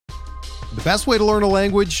The best way to learn a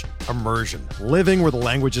language? Immersion. Living where the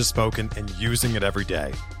language is spoken and using it every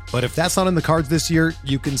day. But if that's not in the cards this year,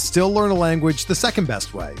 you can still learn a language the second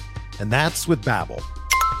best way, and that's with Babbel.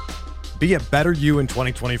 Be a better you in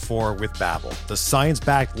 2024 with Babbel, the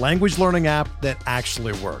science-backed language learning app that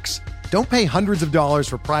actually works. Don't pay hundreds of dollars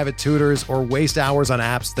for private tutors or waste hours on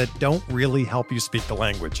apps that don't really help you speak the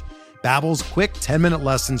language. Babbel's quick 10-minute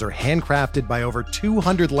lessons are handcrafted by over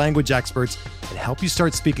 200 language experts and help you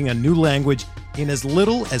start speaking a new language in as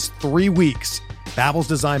little as 3 weeks. Babbel's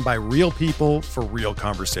designed by real people for real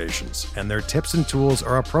conversations, and their tips and tools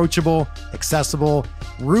are approachable, accessible,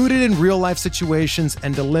 rooted in real-life situations,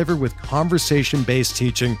 and delivered with conversation-based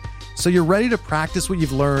teaching, so you're ready to practice what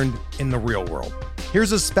you've learned in the real world.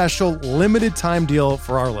 Here's a special limited-time deal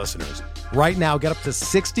for our listeners. Right now, get up to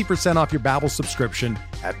 60% off your Babbel subscription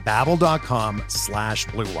at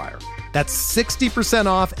babbel.com/Blue Wire. That's 60%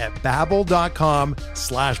 off at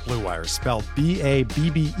babbel.com/Blue Wire, spelled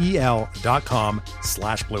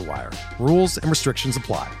BABBEL.com/Blue Wire. Rules and restrictions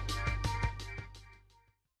apply.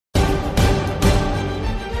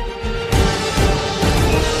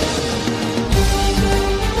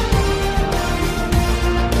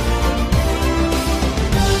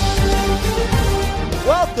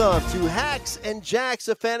 Welcome to Hacks and Jacks,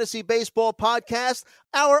 a fantasy baseball podcast,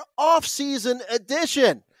 our off-season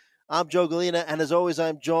edition. I'm Joe Galena, and as always,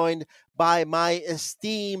 I'm joined by my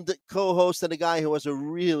esteemed co-host and a guy who has a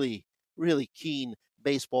really, really keen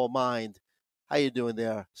baseball mind. How you doing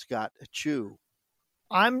there, Scott Chu?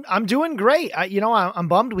 I'm doing great. I'm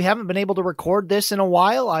bummed we haven't been able to record this in a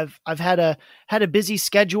while. I've had a busy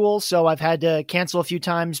schedule, so I've had to cancel a few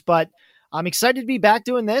times, but I'm excited to be back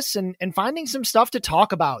doing this and finding some stuff to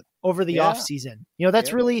talk about over the off season.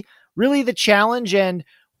 That's really, really the challenge. And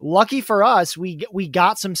lucky for us, we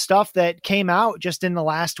got some stuff that came out just in the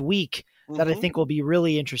last week that I think will be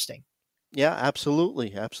really interesting. Yeah,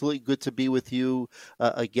 absolutely. Absolutely. Good to be with you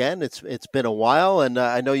again. It's been a while, and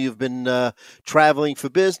I know you've been traveling for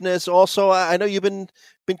business. Also, I know you've been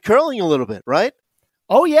curling a little bit, right?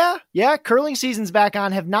 Oh, yeah. Yeah. Curling season's back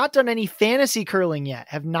on. Have not done any fantasy curling yet.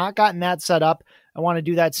 Have not gotten that set up. I want to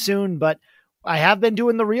do that soon, but I have been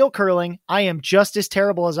doing the real curling. I am just as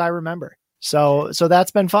terrible as I remember. So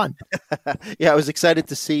that's been fun. Yeah, I was excited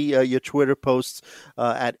to see your Twitter posts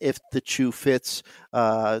at If the Chew Fits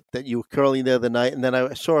that you were curling the other night. And then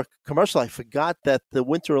I saw a commercial. I forgot that the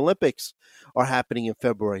Winter Olympics are happening in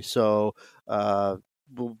February. So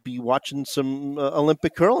we'll be watching some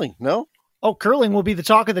Olympic curling, no? Oh, curling will be the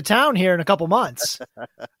talk of the town here in a couple months.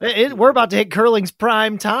 We're about to hit curling's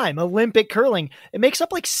prime time, Olympic curling. It makes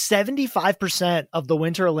up like 75% of the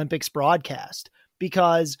Winter Olympics broadcast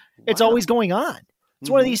because it's always going on. It's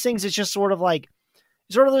one of these things that's just sort of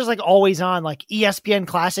there's like always on, like ESPN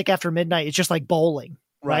Classic after midnight. It's just like bowling,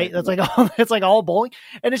 right? That's it's like all bowling,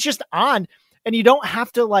 and it's just on, and you don't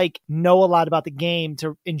have to like know a lot about the game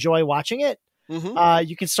to enjoy watching it.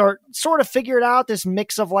 You can sort of figure it out, this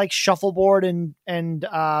mix of like shuffleboard and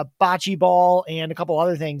bocce ball and a couple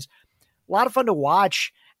other things. A lot of fun to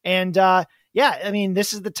watch. And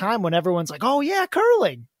this is the time when everyone's like, oh yeah,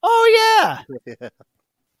 curling. Oh yeah.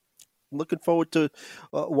 Looking forward to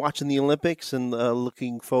watching the Olympics and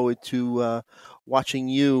looking forward to watching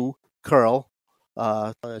you curl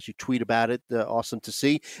as you tweet about it. Awesome to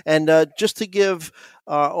see. And just to give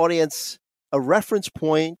our audience a reference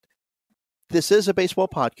point, this is a baseball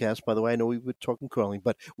podcast, by the way. I know we were talking curling,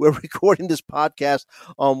 but we're recording this podcast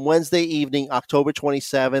on Wednesday evening, October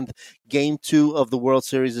 27th. Game 2 of the World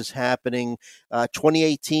Series is happening.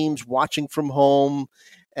 28 teams watching from home.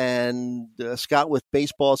 And Scott, with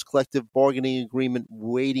baseball's collective bargaining agreement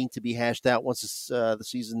waiting to be hashed out once the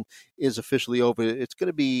season is officially over, it's going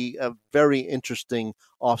to be a very interesting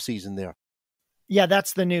offseason there. Yeah,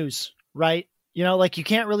 that's the news, right? You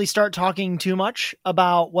can't really start talking too much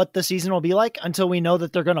about what the season will be like until we know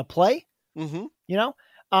that they're going to play.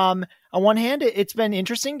 On one hand, it's been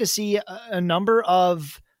interesting to see a number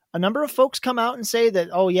of folks come out and say that,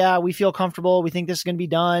 oh yeah, we feel comfortable. We think this is going to be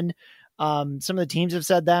done. Some of the teams have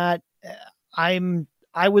said that. I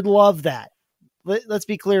would love that. Let's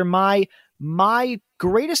be clear. My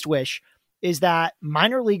greatest wish is that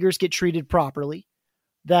minor leaguers get treated properly,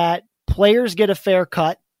 that players get a fair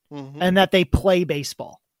cut, and that they play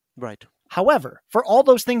baseball. Right. However, for all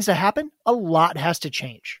those things to happen, a lot has to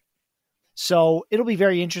change. So it'll be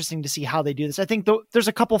very interesting to see how they do this. I think there's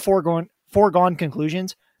a couple foregone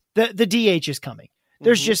conclusions. The DH is coming.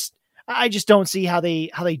 I just don't see how they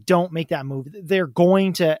don't make that move. They're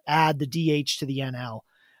going to add the DH to the NL.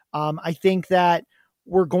 I think that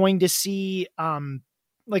we're going to see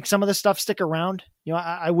like some of the stuff stick around.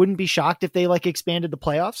 I wouldn't be shocked if they like expanded the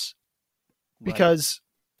playoffs. because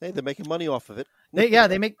hey, they're making money off of it.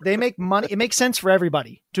 they make money. It makes sense for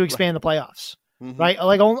everybody to expand the playoffs, Mm-hmm. right?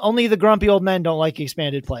 Like only the grumpy old men don't like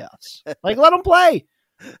expanded playoffs. Like let them play,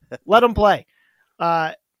 let them play.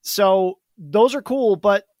 So those are cool,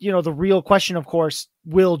 but the real question, of course,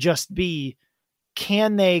 will just be,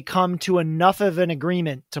 can they come to enough of an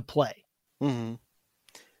agreement to play? Mm-hmm.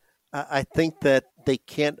 I think that they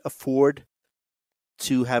can't afford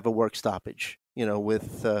to have a work stoppage.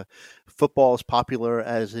 With football as popular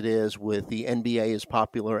as it is, with the NBA as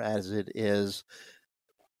popular as it is,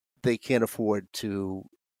 they can't afford to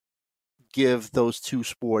give those two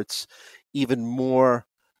sports even more,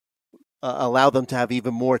 allow them to have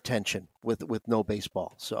even more attention with no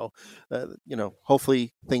baseball. So,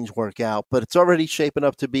 hopefully things work out. But it's already shaping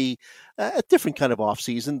up to be a different kind of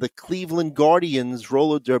offseason. The Cleveland Guardians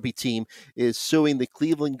roller derby team is suing the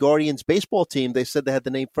Cleveland Guardians baseball team. They said they had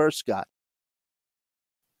the name first, Scott.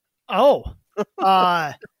 Oh,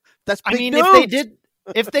 that's big news.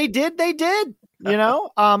 if they did, they did.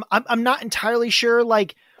 I'm not entirely sure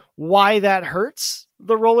like why that hurts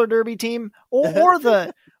the roller derby team or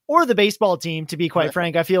the baseball team. To be quite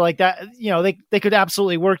frank, I feel like that they could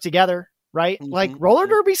absolutely work together, right? Mm-hmm. Like roller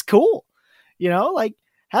derby's cool, like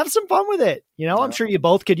have some fun with it. I'm sure you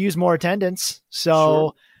both could use more attendance, so.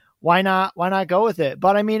 Sure. Why not go with it?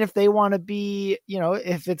 But I mean, if they want to be,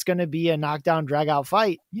 if it's going to be a knockdown, drag out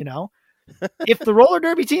fight, if the roller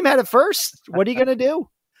derby team had it first, what are you going to do?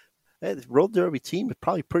 Hey, the roller derby team is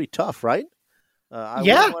probably pretty tough, right?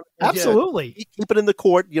 Absolutely. Keep it in the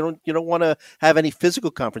court. You don't want to have any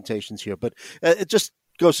physical confrontations here, but it just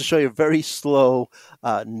goes to show you a very slow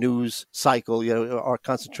news cycle. Our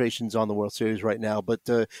concentration's on the World Series right now, but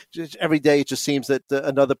just every day it just seems that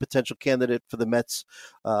another potential candidate for the Mets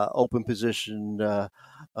open position,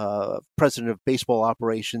 president of baseball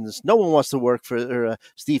operations. No one wants to work for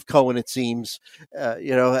Steve Cohen, it seems,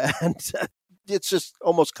 and it's just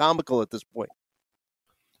almost comical at this point.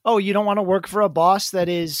 Oh, you don't want to work for a boss that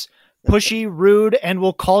is pushy, rude, and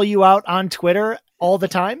will call you out on Twitter all the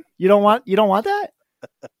time? You don't want that?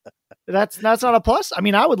 That's not a plus. I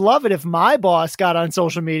mean, I would love it if my boss got on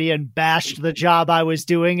social media and bashed the job I was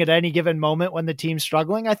doing at any given moment when the team's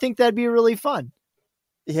struggling. I think that'd be really fun.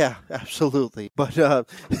 Yeah, absolutely. But,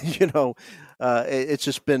 it's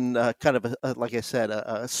just been kind of, like I said,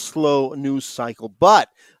 a slow news cycle. But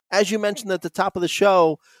as you mentioned at the top of the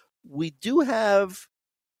show, we do have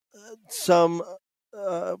some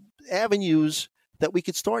avenues that we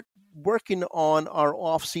could start working on our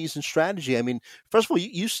off-season strategy. I mean, first of all,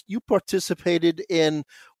 you participated in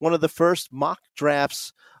one of the first mock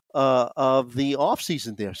drafts of the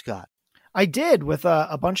off-season there, Scott. I did, with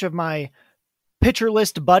a bunch of my pitcher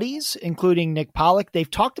list buddies, including Nick Pollock. They've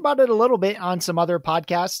talked about it a little bit on some other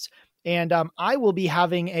podcasts, and I will be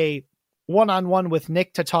having a one-on-one with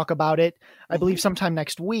Nick to talk about it, I believe sometime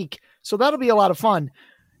next week. So that'll be a lot of fun.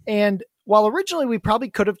 And while originally we probably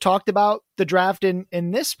could have talked about the draft in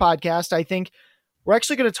this podcast, I think we're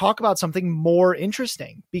actually going to talk about something more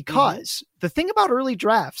interesting, because the thing about early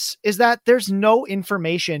drafts is that there's no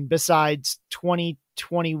information besides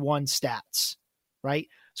 2021 stats, right?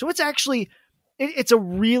 So it's actually, it's a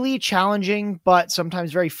really challenging, but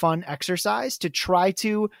sometimes very fun exercise to try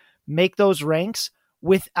to make those ranks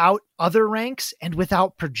without other ranks and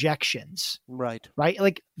without projections. Right.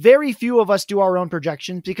 Like very few of us do our own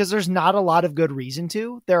projections because there's not a lot of good reason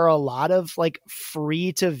to. There are a lot of like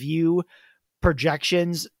free to view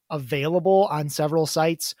projections available on several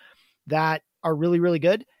sites that are really, really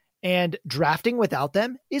good. And drafting without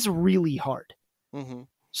them is really hard. Mm-hmm.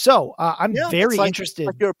 So I'm very interested.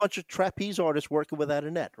 Like you're a bunch of trapeze artists working without a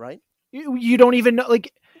net, right? You don't even know,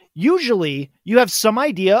 like usually you have some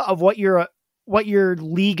idea of what your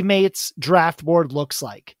league mates draft board looks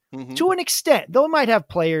like to an extent, though it might have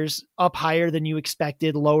players up higher than you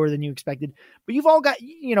expected, lower than you expected, but you've all got,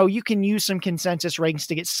 you can use some consensus ranks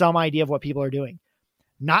to get some idea of what people are doing.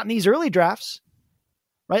 Not in these early drafts,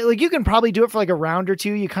 right? Like you can probably do it for like a round or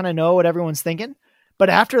two. You kind of know what everyone's thinking, but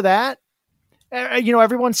after that,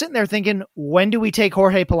 everyone's sitting there thinking, when do we take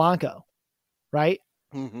Jorge Polanco? Right?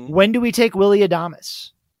 When do we take Willy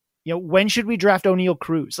Adames? When should we draft O'Neal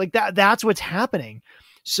Cruz? Like that's what's happening.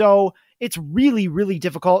 So it's really, really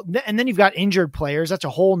difficult. And then you've got injured players. That's a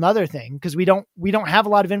whole nother thing, because we don't have a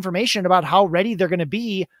lot of information about how ready they're going to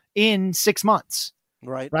be in 6 months.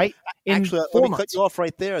 Right. Actually, let me cut you off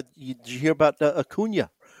right there. Did you hear about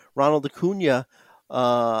Acuna? Ronald Acuna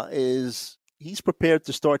he's prepared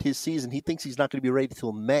to start his season. He thinks he's not going to be ready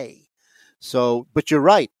till May. So, but you're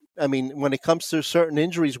right. I mean, when it comes to certain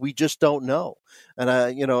injuries, we just don't know. And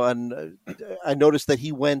I noticed that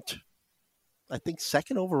he went I think,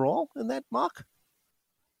 second overall in that mock.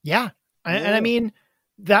 Yeah. And I mean,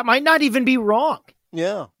 that might not even be wrong.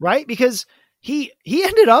 Yeah. Right? Because he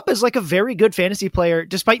ended up as like a very good fantasy player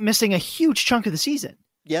despite missing a huge chunk of the season.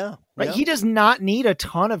 Yeah. Right. Yeah. He does not need a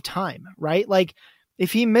ton of time, right? Like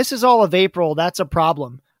if he misses all of April, that's a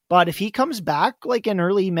problem. But if he comes back like in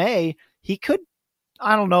early May, he could,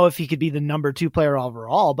 I don't know if he could be the number 2 player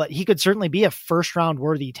overall, but he could certainly be a first round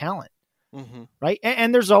worthy talent. Mm-hmm. Right.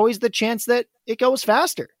 And there's always the chance that it goes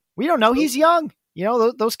faster. We don't know. He's young. You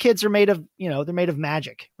know, those kids are made of, they're made of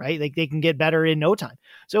magic, right? Like they can get better in no time.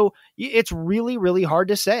 So it's really, really hard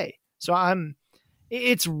to say. So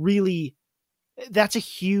that's a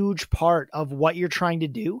huge part of what you're trying to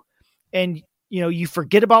do. And, you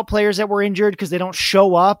forget about players that were injured because they don't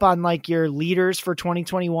show up on like your leaders for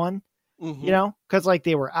 2021, because like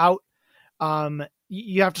they were out.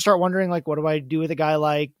 You have to start wondering, like, what do I do with a guy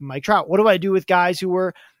like Mike Trout? What do I do with guys who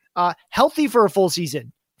were healthy for a full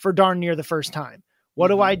season for darn near the first time? What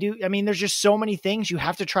do I do? I mean, there's just so many things you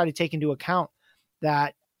have to try to take into account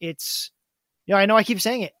that it's, I know I keep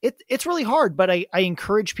saying it's really hard, but I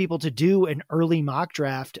encourage people to do an early mock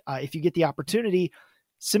draft if you get the opportunity,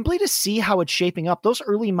 simply to see how it's shaping up. Those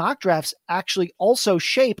early mock drafts actually also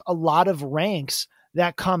shape a lot of ranks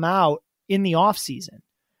that come out in the off season,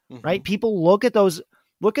 right? People look at those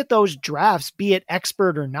drafts, be it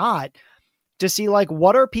expert or not, to see like,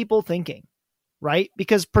 what are people thinking? Right?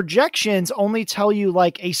 Because projections only tell you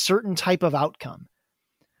like a certain type of outcome,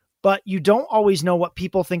 but you don't always know what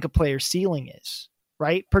people think a player's ceiling is,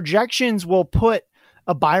 right? Projections will put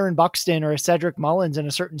a Byron Buxton or a Cedric Mullins in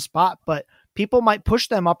a certain spot, but people might push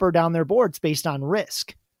them up or down their boards based on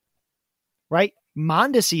risk, right?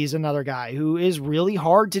 Mondesi is another guy who is really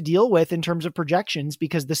hard to deal with in terms of projections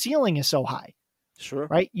because the ceiling is so high. Sure.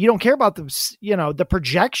 Right? You don't care about the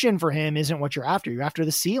projection for him isn't what you're after. You're after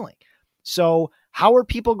the ceiling. So how are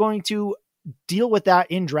people going to deal with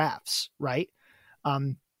that in drafts, right?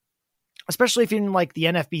 Especially if you're in like the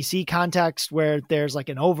NFBC context where there's like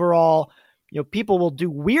an overall, people will do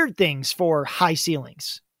weird things for high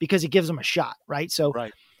ceilings because it gives them a shot, right? So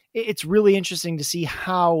it's really interesting to see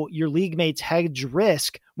how your league mates hedge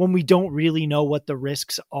risk when we don't really know what the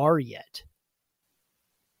risks are yet.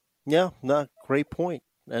 Yeah, no, great point.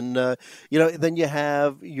 And, then you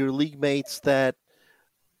have your league mates that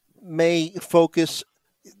may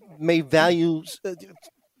value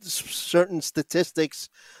certain statistics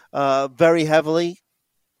very heavily.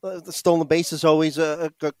 The stolen base is always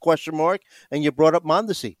a question mark, and you brought up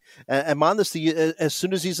Mondesi. And Mondesi, as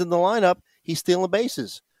soon as he's in the lineup, he's stealing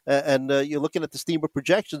bases. And you're looking at the Steamer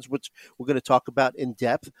projections, which we're going to talk about in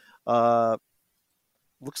depth.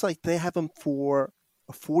 Looks like they have him for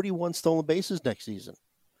 41 stolen bases next season.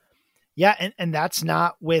 Yeah, and that's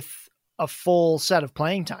not with a full set of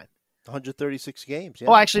playing time. 136 games. Yeah.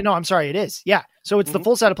 Oh, actually, no, I'm sorry. It is. Yeah. So it's the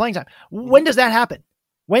full set of playing time. When does that happen?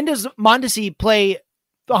 When does Mondesi play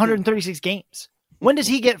 136 games? When does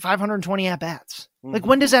he get 520 at-bats? Like,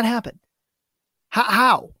 when does that happen?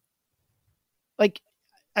 How? Like,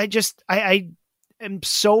 I am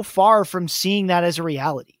so far from seeing that as a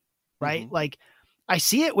reality, right? Like, I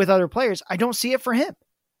see it with other players. I don't see it for him.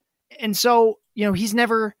 And so, he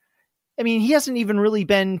hasn't even really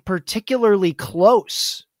been particularly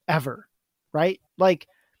close ever, right? Like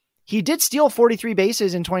he did steal 43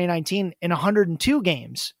 bases in 2019 in 102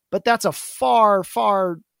 games, but that's a far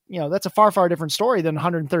different story than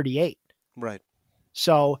 138. Right.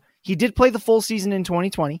 So he did play the full season in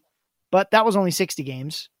 2020, but that was only 60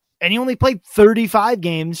 games. And he only played 35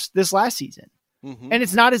 games this last season. And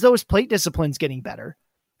it's not as though his plate discipline's getting better.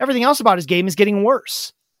 Everything else about his game is getting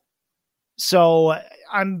worse. So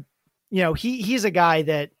he's a guy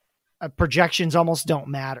that projections almost don't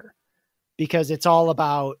matter because it's all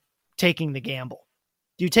about taking the gamble.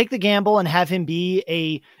 Do you take the gamble and have him be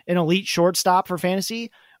an elite shortstop for fantasy,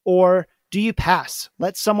 or do you pass?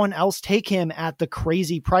 Let someone else take him at the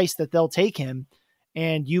crazy price that they'll take him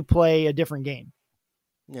and you play a different game.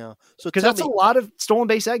 Yeah. So because that's a lot of stolen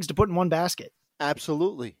base eggs to put in one basket.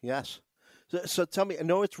 Absolutely. Yes. So tell me, I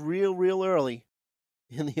know it's real early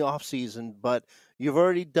in the off season, but you've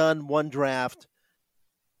already done one draft.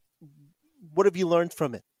 What have you learned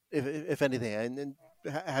from it, if anything? And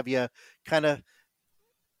have you kind of,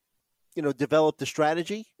 developed a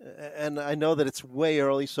strategy? And I know that it's way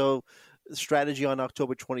early, so the strategy on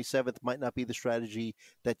October 27th might not be the strategy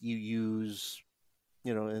that you use,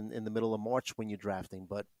 in the middle of March when you're drafting.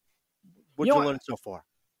 But what you learned so far?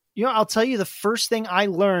 I'll tell you the first thing I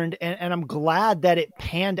learned, and I'm glad that it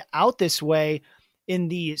panned out this way in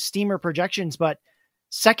the Steamer projections, but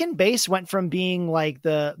second base went from being like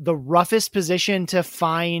the roughest position to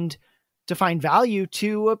find to find value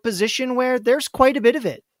to a position where there's quite a bit of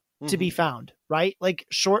it to be found, right? Like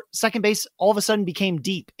second base all of a sudden became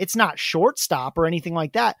deep. It's not shortstop or anything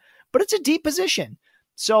like that, but it's a deep position.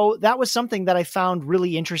 So that was something that I found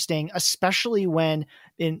really interesting, especially when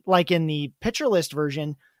in the pitcher list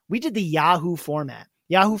version, we did the Yahoo format.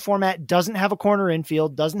 Yahoo format doesn't have a corner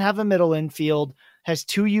infield, doesn't have a middle infield, has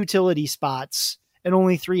 2 utility spots and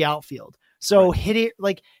only 3 outfield. So hitters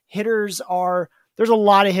there's a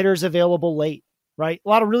lot of hitters available late, right? A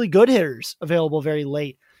lot of really good hitters available very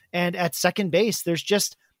late. And at second base, there's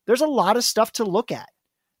a lot of stuff to look at.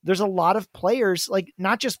 There's a lot of players, like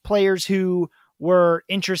not just players who were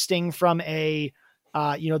interesting from a,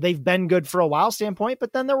 they've been good for a while standpoint,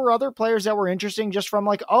 but then there were other players that were interesting just from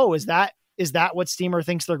like, oh, is that what Steamer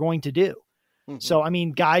thinks they're going to do? Mm-hmm. So, I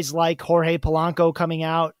mean, guys like Jorge Polanco coming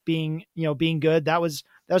out, being good. That was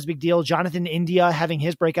a big deal. Jonathan India having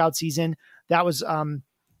his breakout season. That was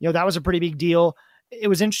a pretty big deal. It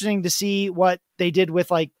was interesting to see what they did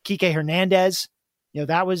with like Kike Hernandez.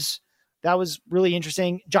 That was really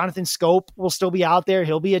interesting. Jonathan Scope will still be out there.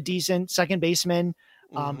 He'll be a decent second baseman.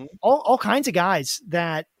 All kinds of guys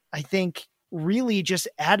that I think really just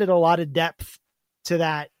added a lot of depth to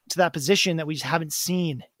that position that we just haven't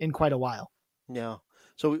seen in quite a while. Yeah.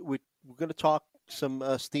 So we're going to talk some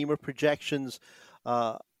Steamer projections.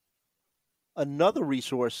 Another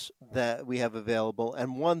resource that we have available,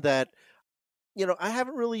 and one that I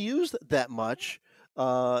haven't really used that much,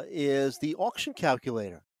 is the auction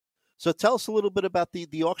calculator. So tell us a little bit about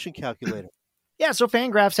the auction calculator. Yeah, so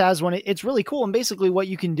Fangraphs has one. It's really cool. And basically what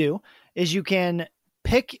you can do is you can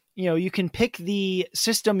pick the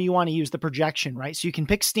system you want to use, the projection, right? So you can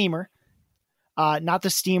pick Steamer, not the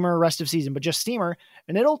Steamer rest of season, but just Steamer.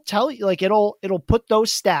 And it'll tell you, like it'll put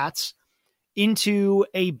those stats into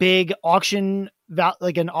a big auction,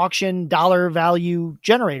 like an auction dollar value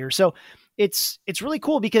generator. So it's really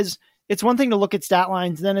cool because it's one thing to look at stat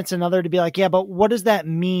lines. Then it's another to be like, yeah, but what does that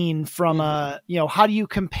mean from how do you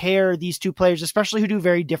compare these two players, especially who do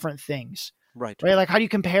very different things? Right. Like how do you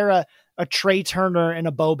compare a Trey Turner and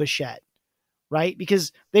a Bo Bichette, right?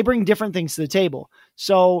 Because they bring different things to the table.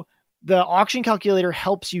 So the auction calculator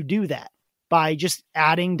helps you do that by just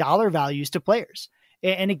adding dollar values to players.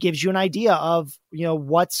 And it gives you an idea of,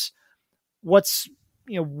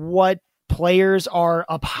 what players are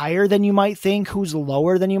up higher than you might think, who's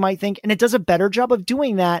lower than you might think. And it does a better job of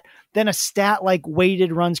doing that than a stat like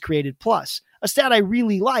weighted runs created plus, a stat I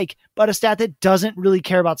really like, but a stat that doesn't really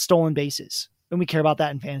care about stolen bases. And we care about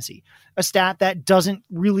that in fantasy. A stat that doesn't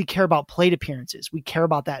really care about plate appearances. We care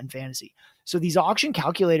about that in fantasy. So these auction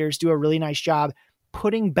calculators do a really nice job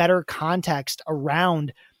putting better context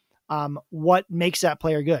around what makes that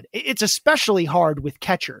player good. It's especially hard with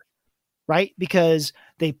catcher, right? Because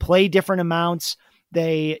they play different amounts.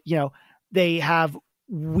 They have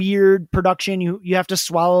weird production. You have to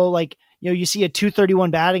swallow, like, you see a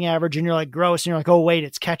 231 batting average and you're like, gross. And you're like, oh wait,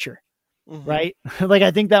 it's catcher, right? Like,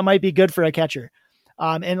 I think that might be good for a catcher.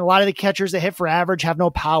 And a lot of the catchers that hit for average have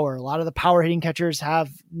no power. A lot of the power hitting catchers have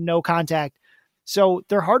no contact. So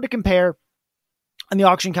they're hard to compare. And the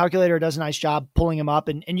auction calculator does a nice job pulling them up,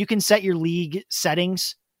 and you can set your league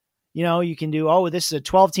settings. You can do, this is a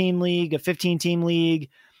 12-team league, a 15-team league.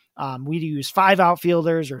 We use 5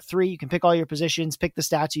 outfielders or 3. You can pick all your positions, pick the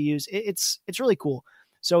stats you use. It's really cool.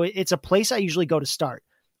 So it's a place I usually go to start.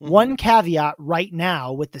 One caveat right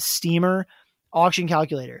now with the Steamer auction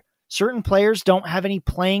calculator, certain players don't have any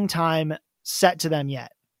playing time set to them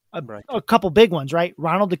yet. A couple big ones, right?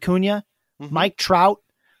 Ronald Acuna, Mike Trout,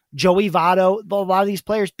 Joey Votto, a lot of these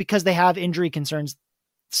players, because they have injury concerns,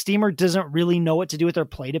 Steamer doesn't really know what to do with their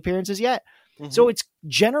plate appearances yet. So it's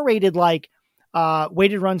generated like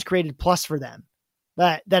weighted runs created plus for them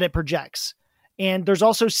that it projects. And there's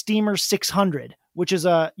also Steamer 600, which is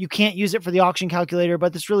you can't use it for the auction calculator,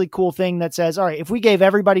 but this really cool thing that says, all right, if we gave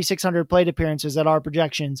everybody 600 plate appearances at our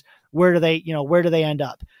projections, where do they end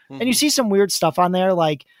up? And you see some weird stuff on there,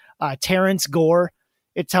 like Terrence Gore.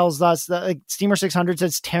 It tells us that like Steamer 600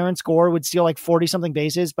 says Terrence Gore would steal like 40 something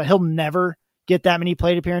bases, but he'll never get that many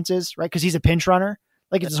plate appearances, right? Because he's a pinch runner,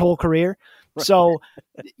 like it's his whole career. Right. So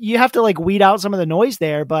you have to like weed out some of the noise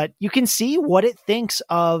there, but you can see what it thinks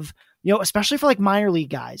of, especially for like minor league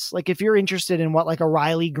guys. Like if you're interested in what like a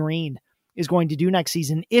Riley Green is going to do next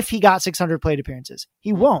season, if he got 600 plate appearances,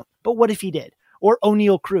 he won't. But what if he did? Or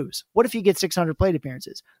O'Neal Cruz, what if he gets 600 plate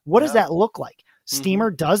appearances? What does that look like? Steamer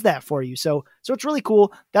does that for you. So it's really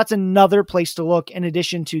cool. That's another place to look in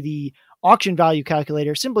addition to the auction value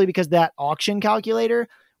calculator, simply because that auction calculator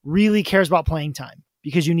really cares about playing time,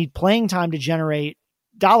 because you need playing time to generate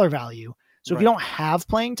dollar value. So if you don't have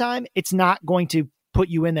playing time, it's not going to put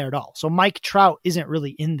you in there at all. So Mike Trout isn't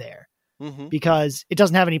really in there Mm-hmm. because it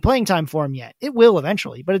doesn't have any playing time for him yet. It will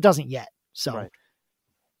eventually, but it doesn't yet. So Right.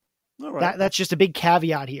 All right. that's just a big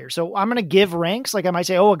caveat here. So I'm going to give ranks. Like I might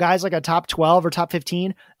say, oh, a guy's like a top 12 or top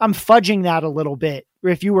 15. I'm fudging that a little bit.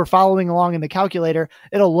 If you were following along in the calculator,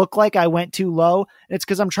 it'll look like I went too low. And it's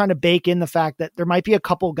because I'm trying to bake in the fact that there might be a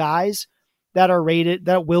couple guys that are rated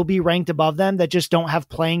that will be ranked above them that just don't have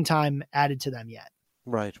playing time added to them yet.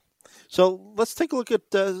 Right. So let's take a look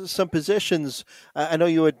at some positions. I know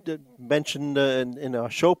you had mentioned in our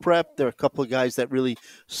show prep, there are a couple of guys that really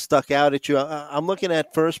stuck out at you. I'm looking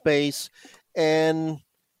at first base, and,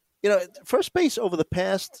 first base over the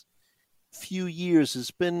past few years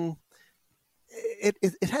has been,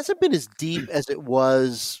 it hasn't been as deep as it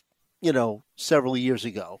was, several years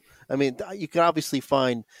ago. I mean, you can obviously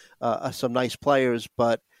find some nice players,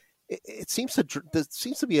 but it seems there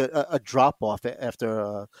seems to be a drop off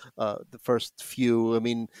after the first few. I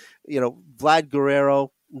mean, Vlad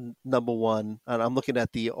Guerrero, number one, and I'm looking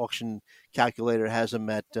at the auction calculator, has him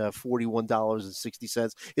at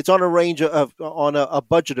 $41.60. It's on a range on a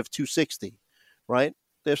budget of $260, right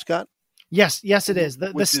there, Scott? Yes, it is.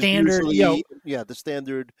 The standard, usually, the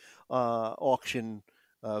standard auction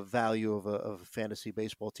value of a fantasy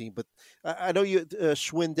baseball team. But I know you,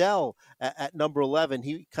 Schwindel at number 11,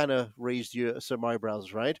 he kind of raised some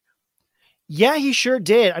eyebrows, right? Yeah, he sure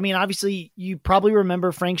did. I mean, obviously, you probably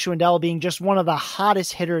remember Frank Schwindel being just one of the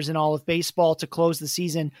hottest hitters in all of baseball to close the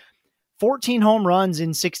season. 14 home runs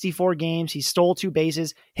in 64 games. He stole 2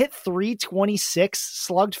 bases, hit .326,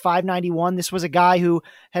 slugged .591. This was a guy who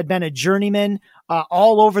had been a journeyman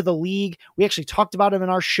all over the league. We actually talked about him in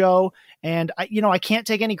our show. And I can't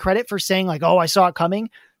take any credit for saying like, oh, I saw it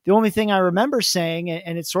coming. The only thing I remember saying,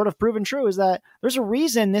 and it's sort of proven true, is that there's a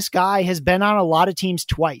reason this guy has been on a lot of teams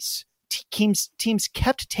twice. Teams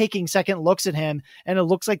kept taking second looks at him, and it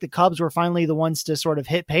looks like the Cubs were finally the ones to sort of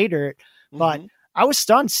hit pay dirt. But I was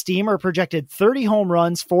stunned. Steamer projected 30 home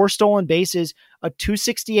runs, 4 stolen bases, a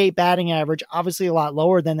 .268 batting average, obviously a lot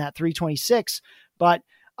lower than that .326. But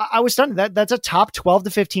I was stunned. That's a top 12 to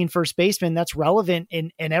 15 first baseman that's relevant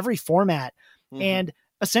in every format. And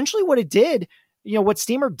essentially what it did, what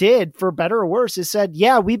Steamer did, for better or worse, is said,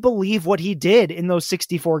 yeah, we believe what he did in those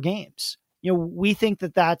 64 games. We think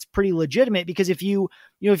that that's pretty legitimate, because if you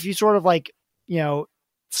sort of like,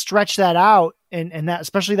 stretch that out and that,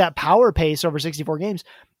 especially that power pace over 64 games,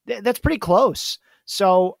 that's pretty close.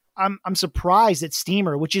 So I'm surprised that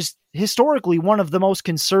Steamer, which is historically one of the most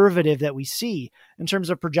conservative that we see in terms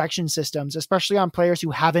of projection systems, especially on players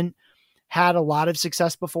who haven't had a lot of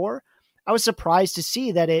success before, I was surprised to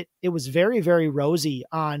see that it was very, very rosy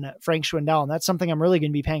on Frank Schwindel. And that's something I'm really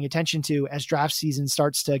going to be paying attention to as draft season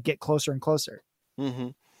starts to get closer and closer. Mm-hmm.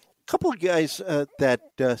 Couple of guys that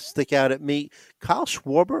stick out at me. Kyle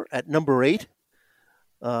Schwarber at number 8.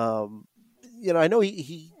 I know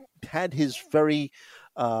he had his very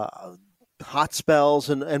hot spells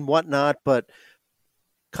and whatnot, but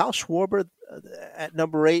Kyle Schwarber at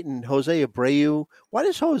number 8 and Jose Abreu. Why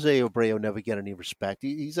does Jose Abreu never get any respect?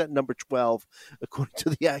 He's at number 12 according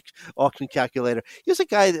to the auction calculator. He's a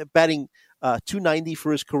guy that batting .290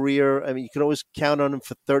 for his career. I mean, you can always count on him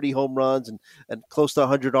for 30 home runs and close to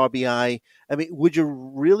 100 RBI. I mean, would you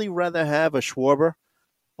really rather have a Schwarber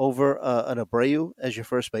over an Abreu as your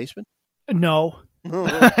first baseman? No.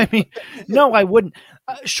 I mean, no, I wouldn't.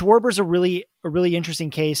 Schwarber's a really interesting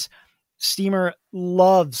case. Steamer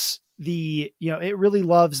loves it really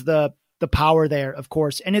loves the power there, of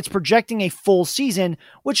course, and it's projecting a full season,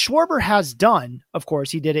 which Schwarber has done. Of course,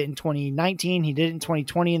 he did it in 2019. He did it in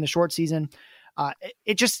 2020 in the short season.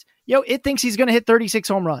 It just, it thinks he's going to hit 36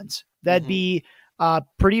 home runs. That'd be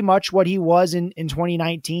pretty much what he was in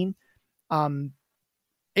 2019. And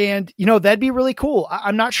that'd be really cool.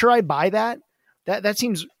 I'm not sure I buy that. That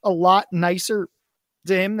seems a lot nicer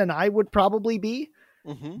to him than I would probably be.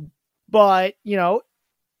 But,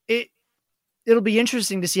 it'll be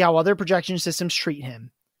interesting to see how other projection systems treat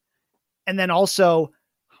him. And then also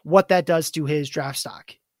what that does to his draft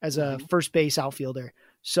stock as a first base outfielder.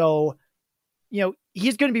 So,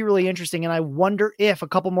 he's going to be really interesting. And I wonder if a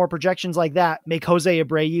couple more projections like that make Jose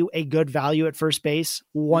Abreu a good value at first base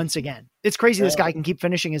once again. It's crazy. This guy can keep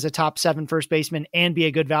finishing as a top 7 first baseman and be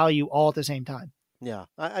a good value all at the same time. Yeah.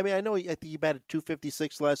 I mean, I think he batted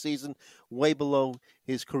 .256 last season, way below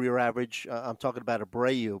his career average. I'm talking about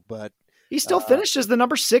Abreu, but he still finished as the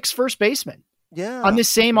number 6 first baseman. Yeah. On this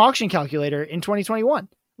same auction calculator in 2021.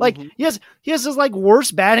 Like he has his like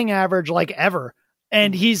worst batting average like ever.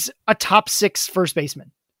 And he's a top 6 first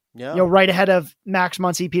baseman. Yeah. Right ahead of Max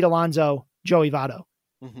Muncy, Pete Alonso, Joey Votto.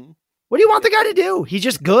 What do you want the guy to do? He's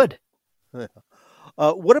just good.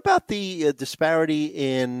 What about the disparity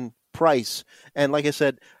in price? And like I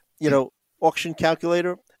said, auction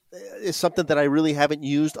calculator is something that I really haven't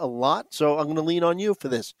used a lot, so I'm going to lean on you for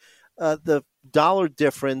this. The dollar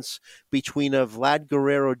difference between a Vlad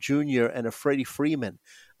Guerrero Jr. and a Freddie Freeman.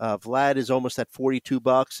 Vlad is almost at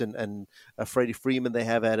 $42, and Freddie Freeman they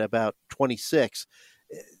have at about 26.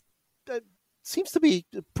 It seems to be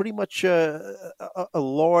pretty much a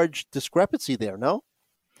large discrepancy there, no?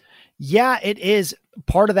 Yeah, it is.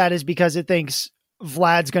 Part of that is because it thinks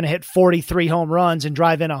Vlad's going to hit 43 home runs and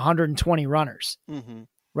drive in 120 runners. Mm-hmm.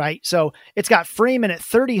 Right. So it's got Freeman at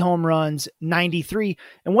 30 home runs, 93.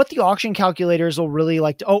 And what the auction calculators will really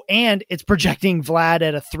like to, and it's projecting Vlad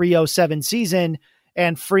at a 307 season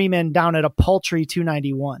and Freeman down at a paltry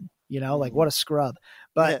 291, like what a scrub.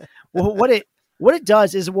 But what it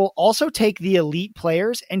does is it will also take the elite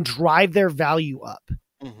players and drive their value up.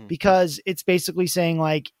 Mm-hmm. Because it's basically saying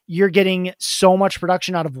like, you're getting so much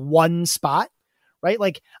production out of one spot, right?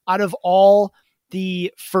 Like out of all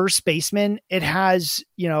the first baseman, it has,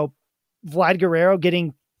 Vlad Guerrero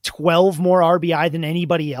getting 12 more RBI than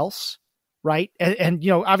anybody else. Right. And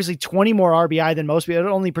obviously 20 more RBI than most people. It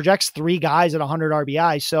only projects 3 guys at 100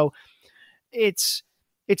 RBI. So it's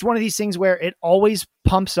one of these things where it always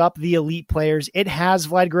pumps up the elite players. It has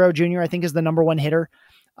Vlad Guerrero Jr., I think, is the number 1 hitter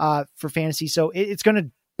for fantasy. So it's going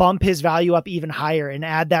to bump his value up even higher and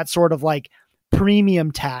add that sort of like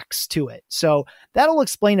premium tax to it. So that'll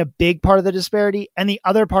explain a big part of the disparity. And the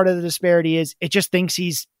other part of the disparity is it just thinks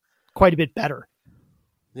he's quite a bit better.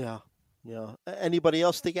 Yeah. Yeah. Anybody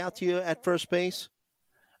else stick out to you at first base?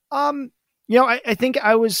 I think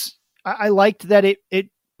I liked that it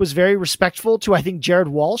was very respectful to, I think, Jared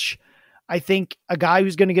Walsh. I think a guy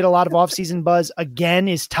who's going to get a lot of offseason buzz again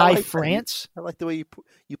is Ty France. I like the way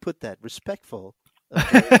you put that, respectful.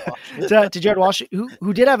 to Jared Walsh,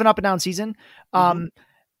 who did have an up and down season. Ryan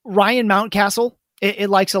Mountcastle, it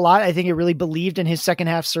likes a lot. I think it really believed in his second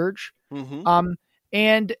half surge. Mm-hmm.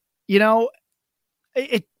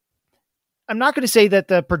 I'm not going to say that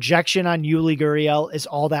the projection on Yuli Gurriel is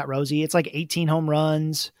all that rosy. It's like 18 home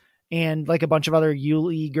runs and like a bunch of other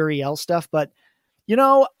Yuli Gurriel stuff. But,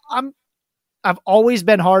 I've always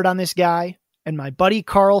been hard on this guy, and my buddy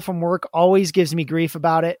Carl from work always gives me grief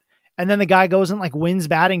about it. And then the guy goes and like wins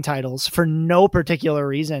batting titles for no particular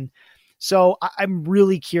reason. So I'm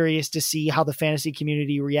really curious to see how the fantasy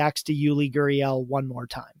community reacts to Yuli Gurriel one more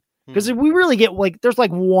time. Because if we really get there's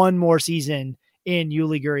like one more season in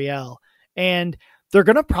Yuli Gurriel, and they're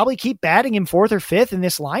going to probably keep batting him 4th or 5th in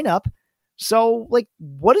this lineup. So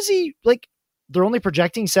what is he like? They're only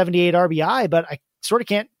projecting 78 RBI, but I sort of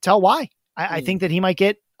can't tell why. I think that he might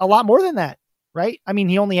get a lot more than that. Right. I mean,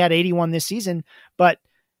 he only had 81 this season, but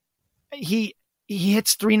he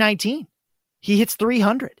hits 319. He hits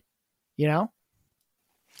 300, Yeah,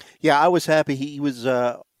 I was happy. He was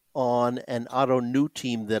on an Otto New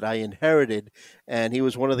team that I inherited, and he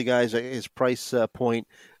was one of the guys. His price point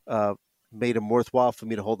made him worthwhile for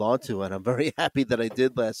me to hold on to, and I'm very happy that I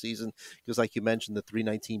did last season because, like you mentioned, the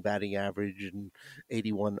 319 batting average and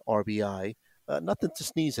 81 RBI, nothing to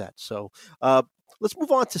sneeze at. So let's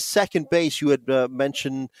move on to second base. You had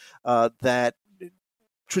mentioned that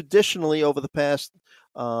traditionally over the past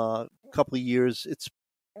couple of years, it's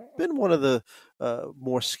been one of the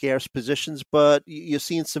more scarce positions, but you're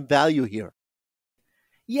seeing some value here.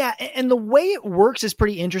 Yeah, and the way it works is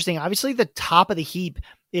pretty interesting. Obviously, the top of the heap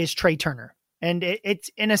is Trey Turner. And it's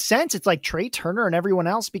in a sense, it's like Trey Turner and everyone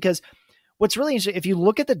else, because what's really interesting, if you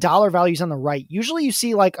look at the dollar values on the right, usually you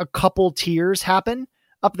see like a couple tiers happen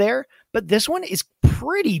up there, but this one is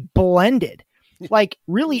pretty blended. Like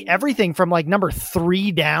really everything from like number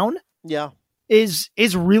 3 down is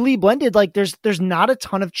really blended. Like there's not a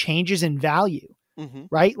ton of changes in value,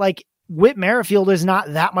 right? Like Whit Merrifield is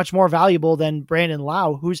not that much more valuable than Brandon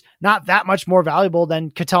Lau, who's not that much more valuable than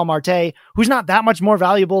Ketel Marte, who's not that much more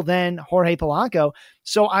valuable than Jorge Polanco.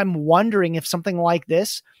 So I'm wondering if something like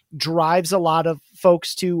this drives a lot of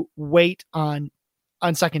folks to wait on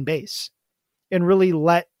second base and really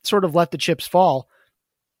let the chips fall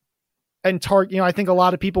and target. I think a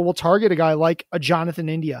lot of people will target a guy like a Jonathan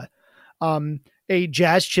India, a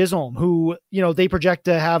Jazz Chisholm, who, they project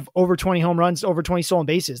to have over 20 home runs, over 20 stolen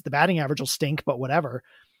bases. The batting average will stink, but whatever.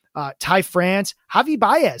 Ty France, Javi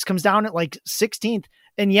Baez comes down at like 16th.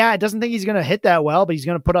 And it doesn't think he's going to hit that well, but he's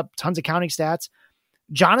going to put up tons of counting stats.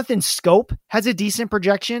 Jonathan Scope has a decent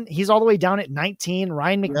projection. He's all the way down at 19.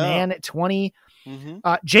 Ryan McMahon at 20.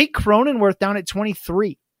 Jake Cronenworth down at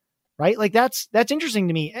 23. Right? Like that's interesting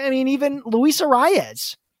to me. I mean, even Luis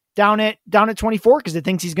Arias down at 24 because it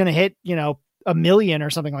thinks he's going to hit, 1 million or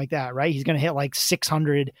something like that, right? He's going to hit like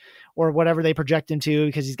 600 or whatever they project him to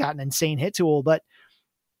because he's got an insane hit tool. But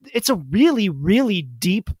it's a really, really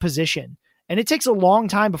deep position. And it takes a long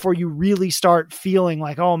time before you really start feeling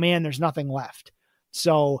like, oh man, there's nothing left.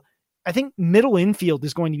 So I think middle infield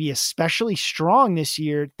is going to be especially strong this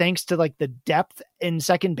year, thanks to like the depth in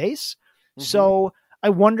second base. Mm-hmm. So I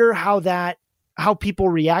wonder how people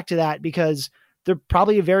react to that, because they're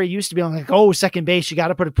probably very used to being like, oh, second base, you got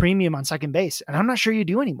to put a premium on second base. And I'm not sure you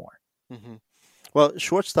do anymore. Mm-hmm. Well,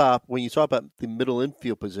 shortstop, when you talk about the middle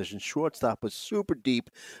infield position, shortstop was super deep.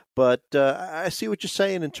 But I see what you're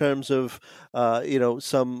saying in terms of,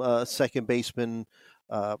 some second basemen,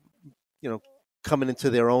 coming into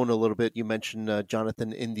their own a little bit. You mentioned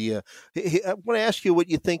Jonathan India. I want to ask you what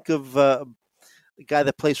you think of the guy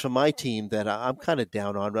that plays for my team that I'm kind of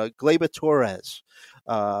down on, Gleyber Torres.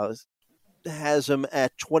 Has him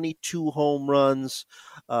at 22 home runs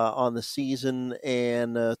on the season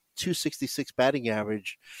and 266 batting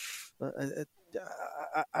average.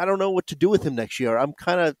 I don't know what to do with him next year. I'm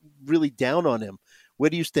kind of really down on him. Where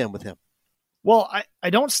do you stand with him? Well, I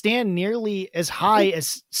don't stand nearly as high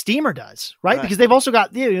as Steamer does, right? Because they've also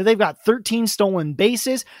got, they've got 13 stolen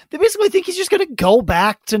bases. They basically think he's just going to go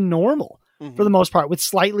back to normal for the most part with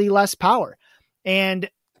slightly less power. And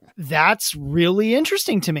that's really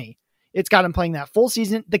interesting to me. It's got him playing that full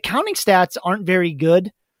season. The counting stats aren't very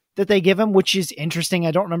good that they give him, which is interesting.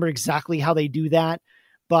 I don't remember exactly how they do that,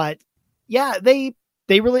 but yeah, they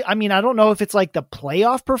really, I mean, I don't know if it's like the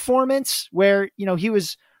playoff performance where, he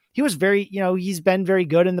was very, he's been very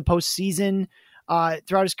good in the postseason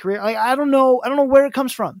throughout his career. I don't know where it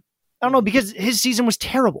comes from. I don't know, because his season was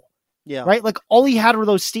terrible. Yeah. Right. Like all he had were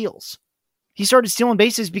those steals. He started stealing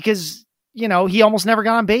bases because, he almost never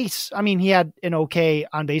got on base. I mean, he had an okay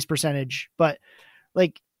on base percentage, but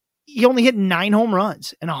like he only hit 9 home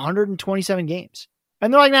runs in 127 games.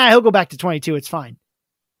 And they're like, nah, he'll go back to 22. It's fine.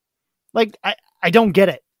 Like, I don't get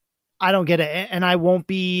it. I don't get it. And I won't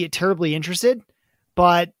be terribly interested,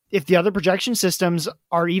 but if the other projection systems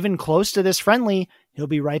are even close to this friendly, he'll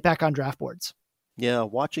be right back on draft boards. Yeah.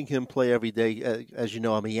 Watching him play every day. As you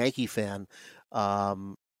know, I'm a Yankee fan.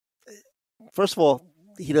 First of all,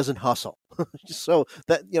 he doesn't hustle. So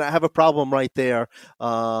that, I have a problem right there.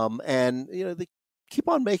 And, they keep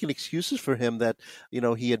on making excuses for him that,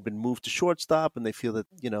 he had been moved to shortstop and they feel that,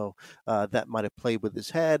 that might have played with his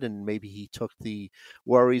head and maybe he took the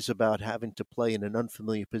worries about having to play in an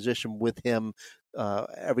unfamiliar position with him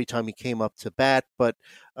every time he came up to bat. But,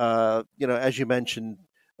 as you mentioned,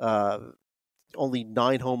 only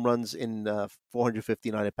 9 home runs in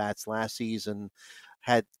 459 at bats last season,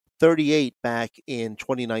 had 38 back in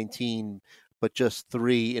 2019, but just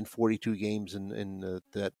 3 in 42 games in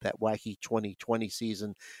that wacky 2020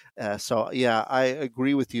 season. So, yeah, I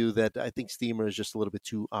agree with you that I think Steamer is just a little bit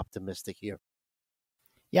too optimistic here.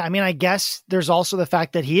 Yeah, I mean, I guess there's also the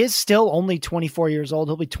fact that he is still only 24 years old.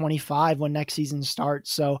 He'll be 25 when next season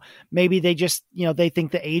starts. So maybe they just, they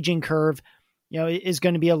think the aging curve, is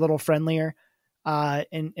going to be a little friendlier.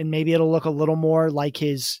 And maybe it'll look a little more like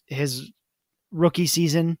his rookie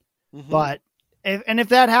season. Mm-hmm. But if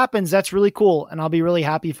that happens, that's really cool. And I'll be really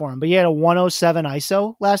happy for him. But he had a 107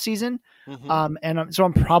 ISO last season. Mm-hmm. So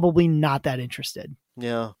I'm probably not that interested.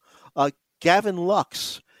 Yeah. Gavin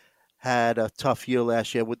Lux had a tough year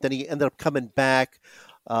last year. Then he ended up coming back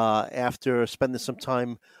after spending some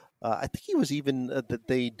time. I think he was even that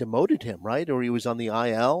they demoted him, right? Or he was on the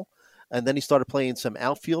IL. And then he started playing some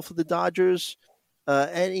outfield for the Dodgers.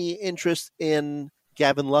 Any interest in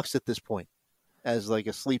Gavin Lux at this point as like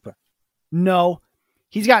a sleeper? No,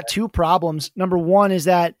 he's got 2 problems. Number one is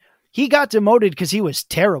that he got demoted because he was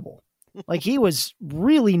terrible. Like he was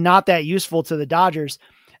really not that useful to the Dodgers.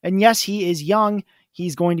 And yes, he is young.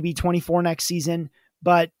 He's going to be 24 next season,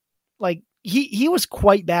 but like he was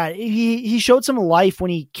quite bad. He showed some life when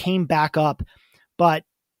he came back up, but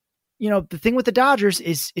the thing with the Dodgers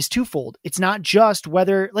is twofold. It's not just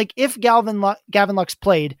whether, like, if Gavin Lux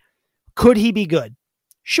played, could he be good?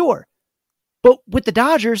 Sure. But with the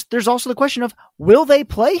Dodgers, there's also the question of, will they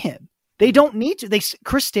play him? They don't need to.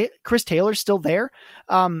 Chris Taylor's still there.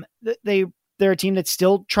 They're a team that's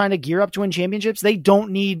still trying to gear up to win championships. They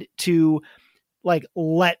don't need to like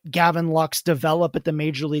let Gavin Lux develop at the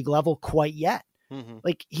major league level quite yet. Mm-hmm.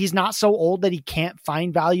 Like he's not so old that he can't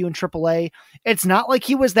find value in AAA. It's not like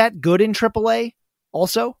he was that good in AAA.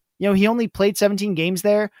 Also, he only played 17 games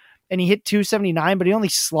there and he hit 279, but he only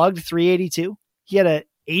slugged 382. He had a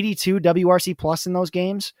 82 WRC plus in those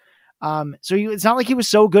games. So it's not like he was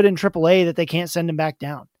so good in AAA that they can't send him back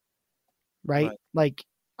down. Right? Like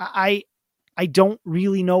I don't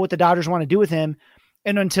really know what the Dodgers want to do with him.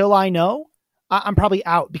 And until I know, I'm probably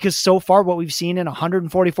out, because so far what we've seen in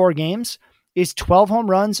 144 games is 12 home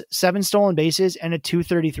runs, 7 stolen bases, and a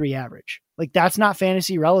 233 average. Like, that's not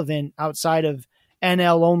fantasy relevant outside of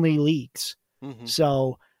NL only leagues. Mm-hmm.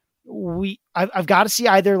 So I've got to see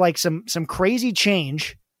either like some crazy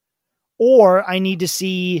change, or I need to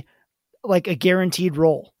see like a guaranteed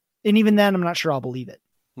role. And even then, I'm not sure I'll believe it.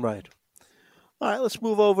 Right. All right, let's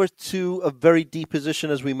move over to a very deep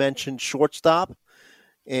position, as we mentioned, shortstop.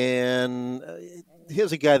 And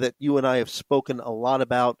here's a guy that you and I have spoken a lot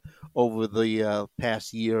about over the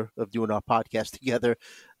past year of doing our podcast together.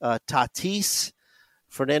 Tatis,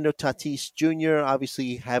 Fernando Tatis Jr.,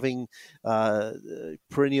 obviously having a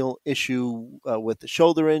perennial issue with the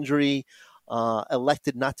shoulder injury,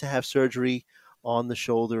 elected not to have surgery on the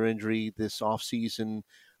shoulder injury this offseason.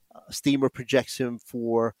 Steamer projects him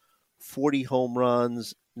for 40 home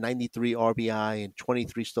runs, 93 RBI, and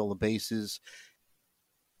 23 stolen bases.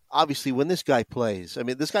 Obviously, when this guy plays, I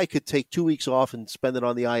mean, this guy could take 2 weeks off and spend it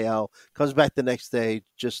on the IL, comes back the next day,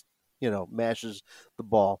 just, mashes the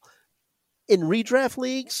ball. In redraft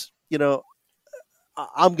leagues,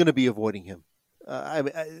 I'm going to be avoiding him.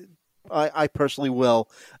 I personally will,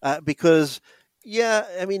 because,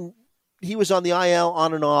 he was on the IL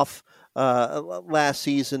on and off last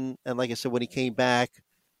season. And like I said, when he came back,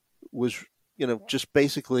 was, just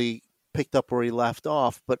basically picked up where he left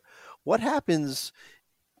off. But what happens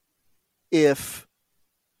if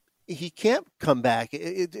he can't come back?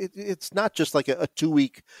 It's not just like a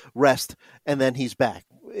 2-week rest and then he's back.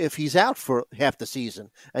 If he's out for half the season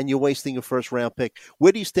and you're wasting a first-round pick,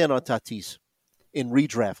 where do you stand on Tatis in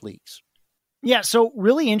redraft leagues? Yeah, so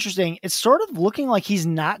really interesting. It's sort of looking like he's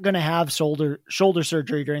not going to have shoulder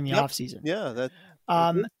surgery during the offseason. Yeah.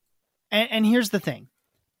 And here's the thing.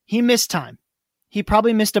 He missed time. He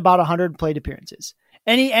probably missed about 100 plate appearances.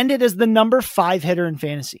 And he ended as the number 5 hitter in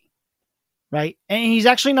fantasy. Right? And he's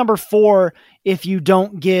actually number 4 if you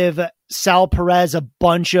don't give Sal Perez a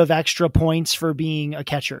bunch of extra points for being a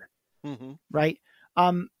catcher. Mm-hmm. Right?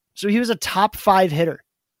 So he was a top 5 hitter.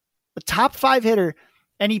 A top 5 hitter,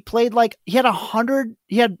 and he played he had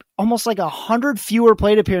almost like 100 fewer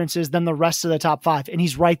plate appearances than the rest of the top 5, and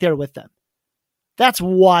he's right there with them. That's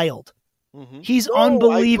wild. Mm-hmm. He's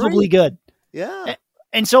unbelievably good. Yeah.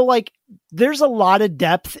 And so there's a lot of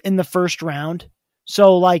depth in the first round.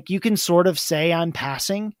 So you can sort of say I'm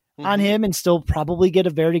passing on him and still probably get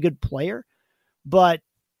a very good player, but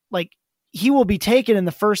he will be taken in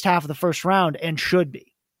the first half of the first round and should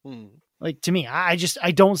be. To me, I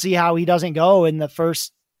don't see how he doesn't go in the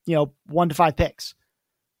first, 1 to 5 picks.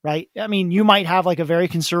 Right. I mean, you might have a very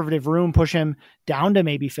conservative room, push him down to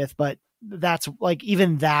maybe 5th, but that's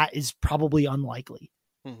even that is probably unlikely.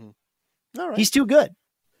 Mm-hmm. All right. He's too good.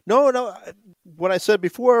 No. What I said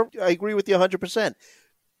before, I agree with you 100%.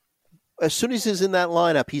 As soon as he's in that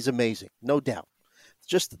lineup, he's amazing. No doubt.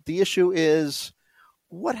 Just the issue is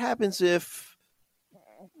what happens if,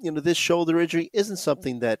 this shoulder injury isn't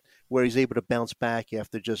something where he's able to bounce back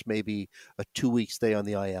after just maybe a 2-week stay on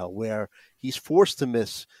the IL, where he's forced to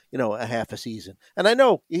miss, a half a season. And I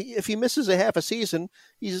know if he misses a half a season,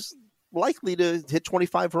 he's likely to hit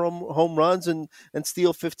 25 home runs and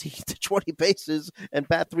steal 15 to 20 bases and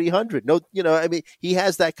bat 300. No, he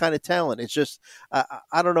has that kind of talent. It's just,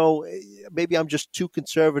 I don't know, maybe I'm just too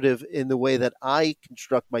conservative in the way that I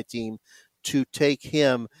construct my team to take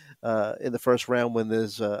him in the first round when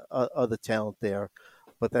there's other talent there.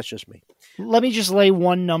 But that's just me. Let me just lay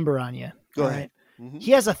one number on you. Go ahead. Right? Mm-hmm.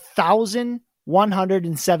 He has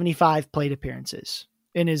 1,175 plate appearances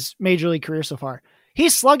in his major league career so far.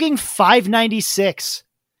 He's slugging .596.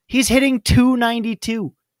 He's hitting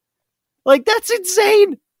 .292. That's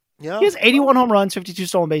insane. Yeah. He has 81 home runs, 52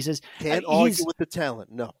 stolen bases. Can't argue with the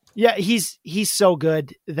talent. No. Yeah, he's so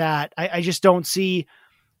good that I just don't see.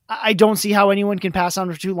 I don't see how anyone can pass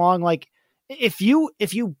on for too long. If you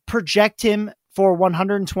project him for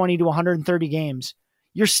 120 to 130 games,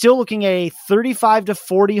 you're still looking at a 35 to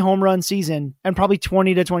 40 home run season and probably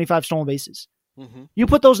 20 to 25 stolen bases. Mm-hmm. You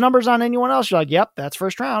put those numbers on anyone else, you're like, yep, that's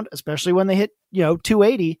first round, especially when they hit,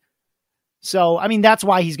 280. So, I mean, that's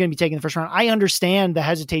why he's going to be taking the first round. I understand the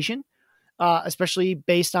hesitation, especially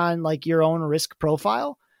based on your own risk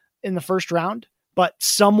profile in the first round, but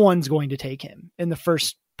someone's going to take him in the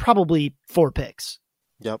first probably 4 picks.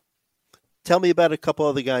 Yep. Tell me about a couple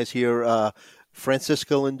other guys here.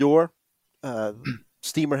 Francisco Lindor.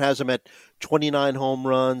 Steamer has him at 29 home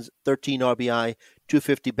runs, 13 RBI,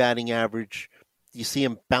 250 batting average. Do you see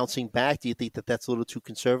him bouncing back? Do you think that that's a little too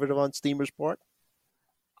conservative on Steamer's part?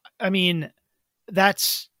 I mean,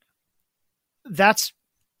 that's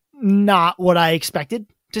not what I expected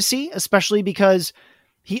to see, especially because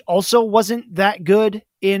he also wasn't that good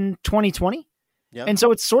in 2020. Yep. And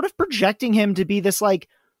so it's sort of projecting him to be this like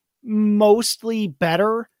mostly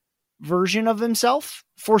better version of himself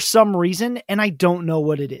for some reason. And I don't know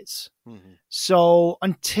what it is. Mm-hmm. So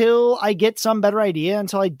until I get some better idea,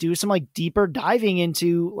 until I do some like deeper diving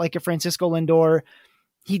into like a Francisco Lindor,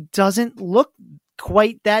 he doesn't look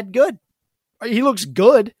quite that good. He looks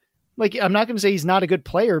good. Like, I'm not going to say he's not a good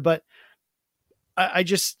player, but I'm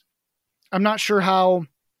not sure how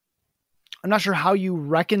you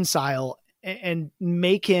reconcile and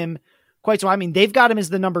make him quite so. I mean, they've got him as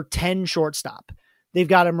the number 10 shortstop. They've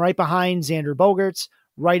got him right behind Xander Bogaerts,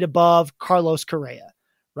 right above Carlos Correa,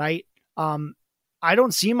 right? I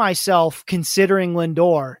don't see myself considering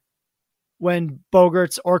Lindor when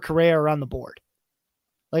Bogaerts or Correa are on the board.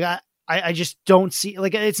 Like, I just don't see,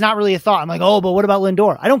 like, it's not really a thought. I'm like, oh, but what about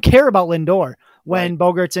Lindor? I don't care about Lindor when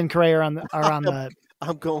Bogaerts and Correa are on the.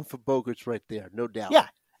 I'm going for Bogaerts right there, no doubt. Yeah,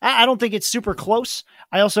 I don't think it's super close.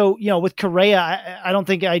 I also, with Correa, I don't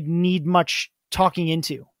think I'd need much talking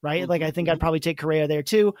into, right? Like, I think I'd probably take Correa there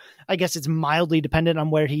too. I guess it's mildly dependent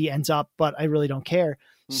on where he ends up, but I really don't care.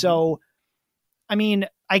 Mm-hmm. So, I mean,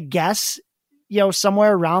 I guess,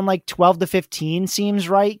 somewhere around like 12 to 15 seems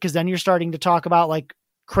right. Cause then you're starting to talk about like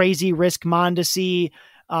crazy risk Mondesi,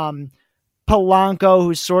 Polanco,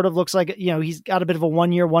 who sort of looks like, he's got a bit of a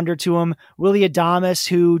 1-year wonder to him. Willy Adames,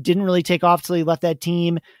 who didn't really take off till he left that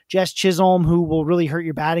team. Jess Chisholm, who will really hurt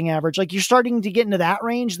your batting average. Like, you're starting to get into that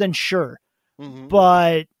range, then sure. Mm-hmm.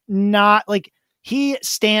 But not like, he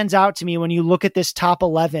stands out to me when you look at this top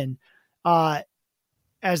 11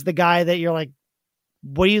 as the guy that you're like,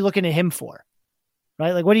 what are you looking at him for?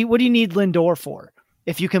 Right? Like, what do you need Lindor for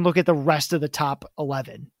if you can look at the rest of the top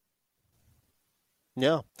 11?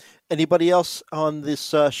 Yeah. Anybody else on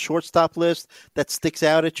this shortstop list that sticks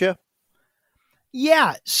out at you?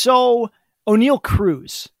 Yeah. So O'Neal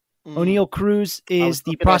Cruz. O'Neal Cruz is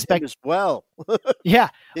the prospect as well. Yeah.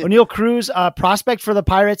 O'Neal Cruz, prospect for the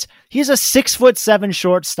Pirates. He's a 6'7"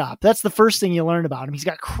 shortstop. That's the first thing you learn about him. He's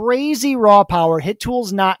got crazy raw power. Hit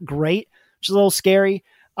tool's not great, which is a little scary.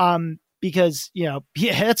 Because,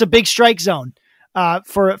 that's a big strike zone,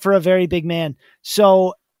 for a very big man.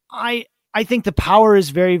 So I think the power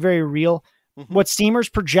is very, very real. Mm-hmm. What Steamer's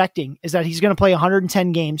projecting is that he's going to play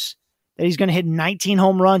 110 games, that he's going to hit 19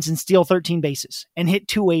 home runs and steal 13 bases and hit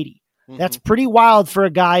 280. Mm-hmm. That's pretty wild for a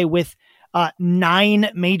guy with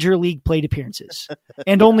 9 major league plate appearances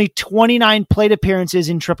and only 29 plate appearances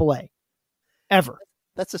in AAA ever.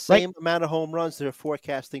 That's the same amount of home runs they're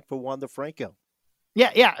forecasting for Wander Franco.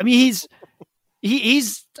 Yeah. I mean,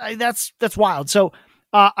 that's wild. So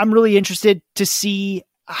I'm really interested to see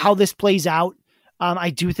how this plays out. I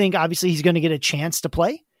do think obviously he's going to get a chance to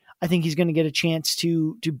play. I think he's going to get a chance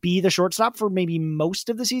to be the shortstop for maybe most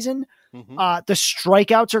of the season. Mm-hmm. The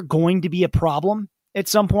strikeouts are going to be a problem at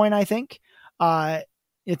some point. I think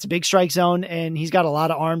it's a big strike zone and he's got a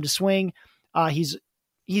lot of arm to swing. He's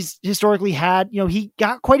historically had, he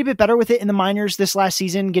got quite a bit better with it in the minors this last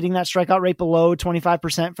season, getting that strikeout rate below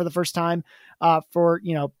 25% for the first time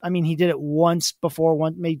he did it once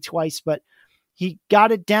before, maybe twice, but he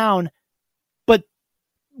got it down. But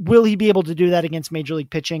will he be able to do that against major league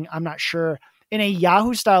pitching? I'm not sure. In a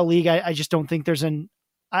Yahoo style league, I just don't think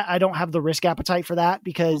I don't have the risk appetite for that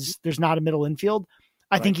because there's not a middle infield.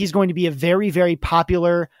 I think he's going to be a very, very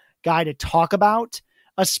popular guy to talk about,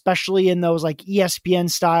 especially in those like ESPN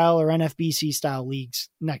style or NFBC style leagues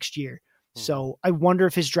next year. So I wonder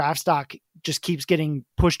if his draft stock just keeps getting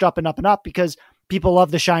pushed up and up and up because people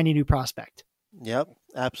love the shiny new prospect. Yep,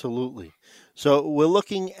 absolutely. So we're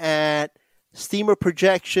looking at Steamer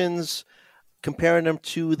projections, comparing them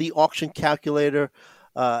to the auction calculator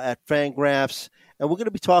at Fangraphs. And we're going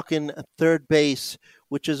to be talking third base,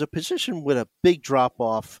 which is a position with a big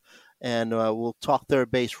drop-off. And we'll talk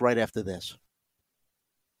third base right after this.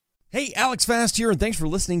 Hey, Alex Fast here, and thanks for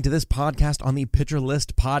listening to this podcast on the Pitcher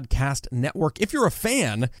List Podcast Network. If you're a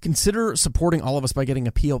fan, consider supporting all of us by getting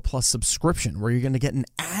a PL Plus subscription, where you're going to get an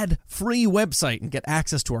ad-free website and get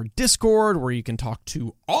access to our Discord, where you can talk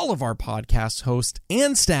to all of our podcast hosts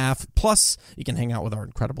and staff. Plus, you can hang out with our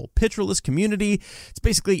incredible Pitcher List community. It's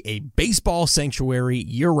basically a baseball sanctuary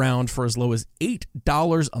year-round for as low as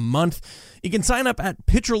 $8 a month. You can sign up at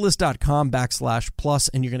pitcherlist.com/plus,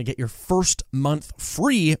 and you're going to get your first month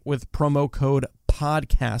free with promo code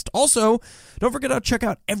podcast. Also, don't forget to check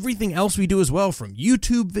out everything else we do as well, from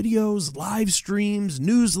YouTube videos, live streams,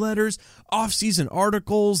 newsletters, off-season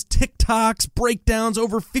articles, TikToks, breakdowns,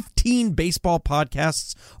 over 15 baseball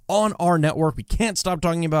podcasts on our network. We can't stop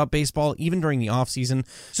talking about baseball even during the off-season.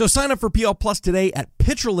 So sign up for PL Plus today at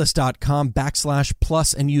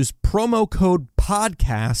pitcherlist.com/plus and use promo code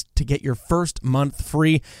podcast to get your first month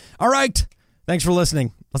free. All right. Thanks for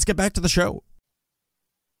listening. Let's get back to the show.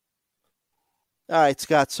 All right,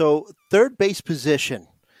 Scott. So third base position,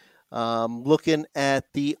 looking at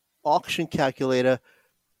the auction calculator,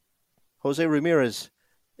 Jose Ramirez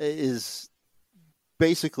is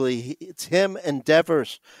basically, it's him and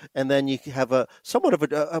Devers, and then you have a somewhat of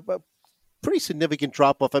a pretty significant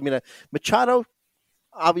drop off. I mean, Machado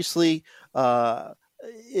obviously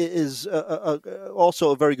is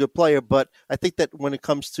also a very good player, but I think that when it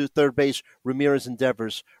comes to third base, Ramirez and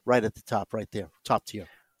Devers right at the top, right there, top tier.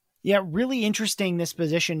 Yeah, really interesting this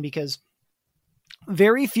position because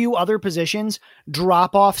very few other positions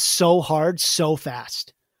drop off so hard so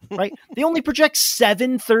fast, right? They only project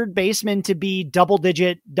 7 third basemen to be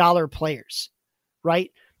double-digit dollar players,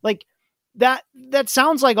 right? Like that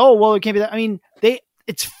sounds like, oh, well, it can't be that. I mean,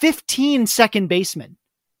 it's 15 second basemen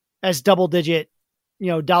as double-digit,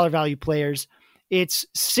 dollar value players. It's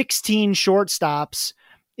 16 shortstops.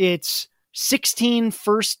 It's 16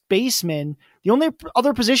 first basemen. The only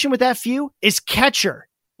other position with that few is catcher.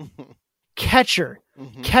 Catcher.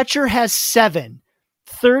 Mm-hmm. Catcher has 7.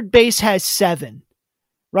 Third base has 7,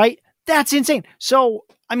 right? That's insane. So,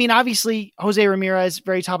 I mean, obviously, Jose Ramirez,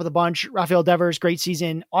 very top of the bunch. Rafael Devers, great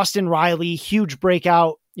season. Austin Riley, huge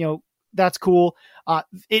breakout. That's cool.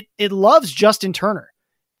 It loves Justin Turner.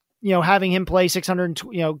 Having him play 600,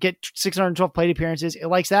 get 612 plate appearances. It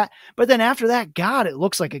likes that. But then after that, God, it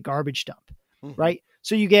looks like a garbage dump, right?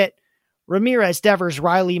 So you get Ramirez, Devers,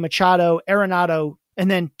 Riley, Machado, Arenado, and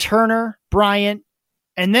then Turner, Bryant,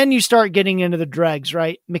 and then you start getting into the dregs,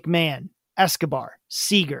 right? McMahon, Escobar,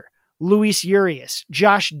 Seager, Luis Urias,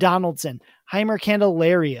 Josh Donaldson, Heimer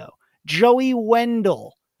Candelario, Joey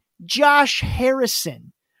Wendell, Josh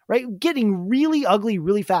Harrison, right? Getting really ugly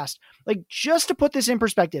really fast. Like, just to put this in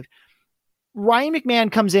perspective, Ryan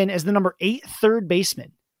McMahon comes in as the number 8 third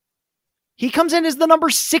baseman. He comes in as the number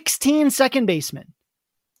 16 second baseman.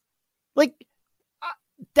 Like,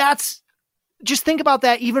 just think about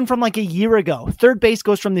that even from like a year ago. Third base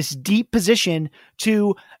goes from this deep position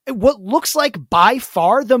to what looks like by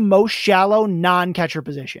far the most shallow non-catcher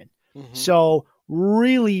position. Mm-hmm. So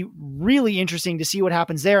really, really interesting to see what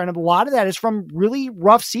happens there. And a lot of that is from really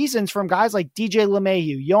rough seasons from guys like DJ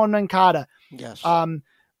LeMahieu, Yoan Moncada, yes,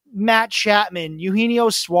 Matt Chapman, Eugenio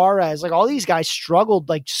Suarez. Like, all these guys struggled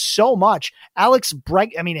like so much.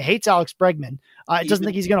 It hates Alex Bregman. It doesn't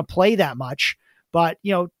think he's going to play that much, but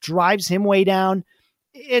drives him way down.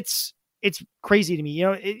 It's crazy to me.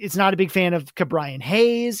 It's not a big fan of Ke'Bryan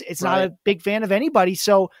Hayes. It's not a big fan of anybody.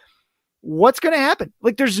 So what's going to happen?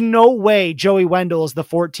 Like, there's no way Joey Wendell is the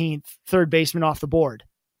 14th third baseman off the board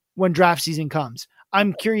when draft season comes.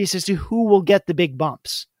 I'm curious as to who will get the big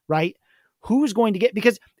bumps, right? Who's going to get,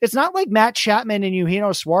 because it's not like Matt Chapman and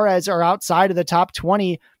Eugenio Suarez are outside of the top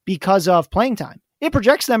 20 because of playing time. It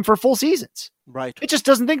projects them for full seasons. Right. It just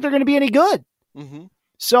doesn't think they're going to be any good. Mm-hmm.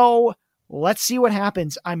 So let's see what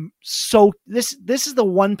happens. This is the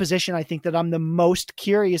one position I think that I'm the most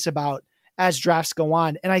curious about as drafts go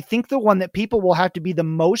on. And I think the one that people will have to be the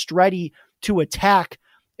most ready to attack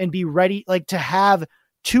and be ready, like, to have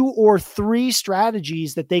 2 or 3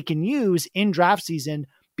 strategies that they can use in draft season,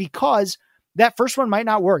 because that first one might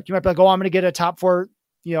not work. You might be like, oh, I'm going to get a top 4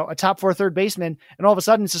 third baseman. And all of a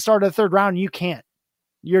sudden it's the start of the third round and you can't.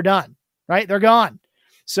 You're done, right? They're gone.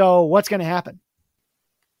 So what's going to happen?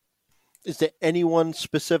 Is there anyone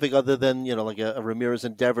specific other than, like a Ramirez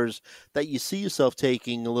and Devers that you see yourself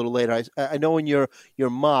taking a little later? I know in your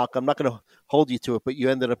mock, I'm not going to hold you to it, but you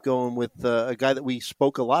ended up going with a guy that we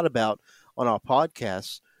spoke a lot about on our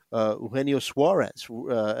podcast, Eugenio Suarez.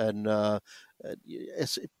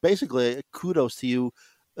 It's basically kudos to you.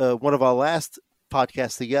 One of our last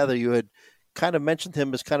podcasts together, you had kind of mentioned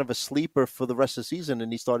him as kind of a sleeper for the rest of the season,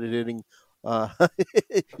 and he started hitting.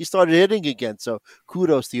 He started hitting again, so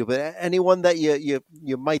kudos to you. But anyone that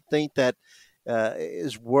you might think that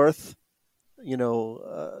is worth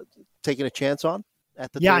taking a chance on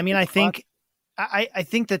at the I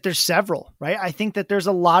think that there's several, right? I think that there's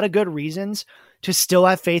a lot of good reasons to still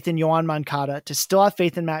have faith in Yoan Moncada, to still have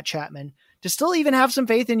faith in Matt Chapman, to still even have some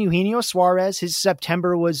faith in Eugenio Suarez. His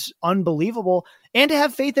September was unbelievable, and to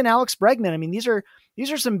have faith in Alex Bregman. I mean, these are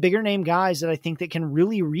some bigger name guys that I think that can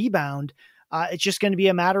really rebound. It's just going to be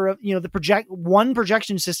a matter of, one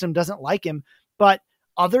projection system doesn't like him, but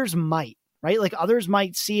others might, right? Like, others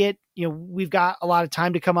might see it. We've got a lot of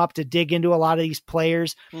time to come up to dig into a lot of these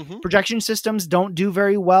players. Mm-hmm. Projection systems don't do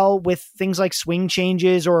very well with things like swing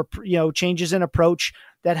changes or, changes in approach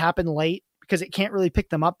that happen late, because it can't really pick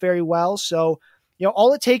them up very well. So,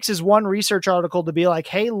 all it takes is one research article to be like,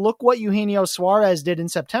 hey, look what Eugenio Suarez did in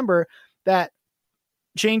September that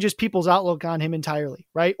changes people's outlook on him entirely,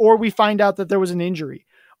 right? Or we find out that there was an injury,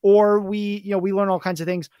 or we learn all kinds of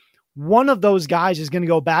things. One of those guys is going to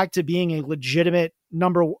go back to being a legitimate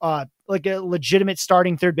like a legitimate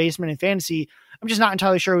starting third baseman in fantasy. I'm just not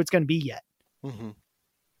entirely sure who it's going to be yet. Mm-hmm.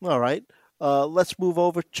 All right. Let's move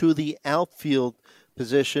over to the outfield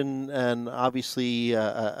position, and obviously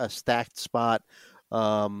a stacked spot.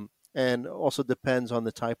 And also depends on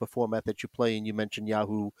the type of format that you play. And you mentioned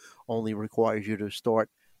Yahoo only requires you to start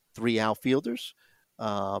 3 outfielders.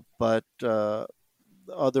 But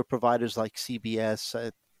other providers like CBS,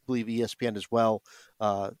 I believe ESPN as well,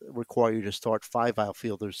 require you to start 5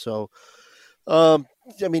 outfielders. So, I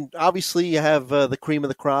mean, obviously you have the cream of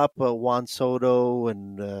the crop, Juan Soto,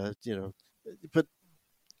 and, but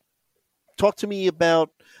talk to me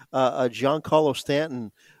about Giancarlo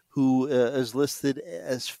Stanton, who is listed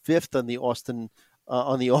as 5th on the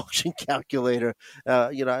on the auction calculator.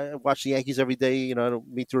 I watch the Yankees every day. I don't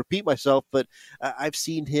mean to repeat myself, but I've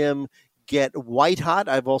seen him get white hot.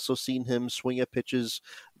 I've also seen him swing at pitches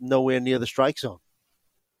nowhere near the strike zone.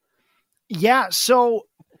 Yeah, so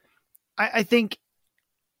I think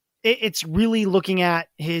it's really looking at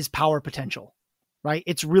his power potential, right?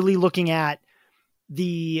 It's really looking at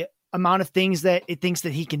the amount of things that it thinks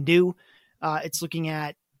that he can do. It's looking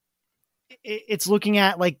at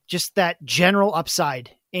like just that general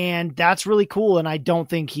upside, and that's really cool. And I don't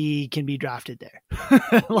think he can be drafted there.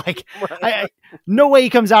 Like, right. No way he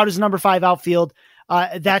comes out as number 5 outfield.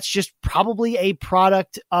 That's just probably a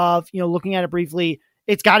product of, looking at it briefly,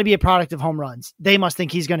 it's got to be a product of home runs. They must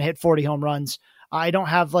think he's going to hit 40 home runs. I don't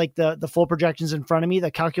have like the full projections in front of me.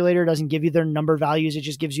 The calculator doesn't give you their number values. It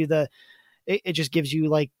just gives you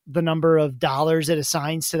like the number of dollars it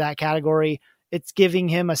assigns to that category. It's giving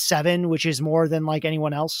him a 7, which is more than like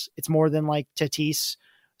anyone else. It's more than like Tatis.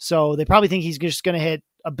 So they probably think he's just going to hit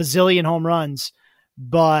a bazillion home runs,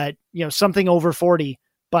 but something over 40.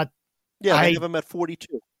 But yeah, they have him at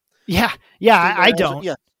 42. Yeah. I don't.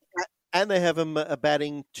 Yeah. And they have him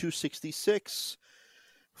batting .266,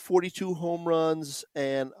 42 home runs,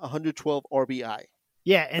 and 112 RBI.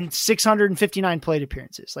 Yeah, and 659 plate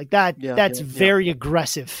appearances. Like that. That's very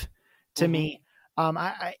aggressive to me.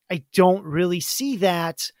 I don't really see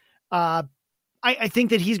that. I think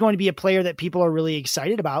that he's going to be a player that people are really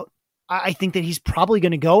excited about. I think that he's probably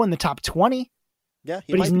going to go in the top 20. Yeah,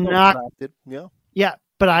 but he's not. Drafted. Yeah,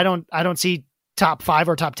 but I don't see top 5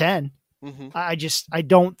 or top 10. Mm-hmm. I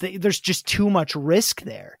don't think there's just too much risk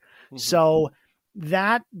there. Mm-hmm. So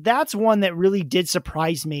that's one that really did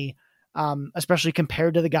surprise me. Especially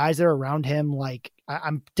compared to the guys that are around him. Like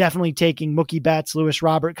I'm definitely taking Mookie Betts, Lewis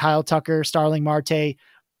Robert, Kyle Tucker, Starling Marte,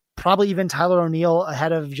 probably even Tyler O'Neill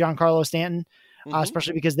ahead of Giancarlo Stanton,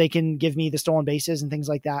 especially because they can give me the stolen bases and things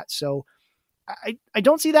like that. So I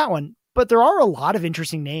don't see that one, but there are a lot of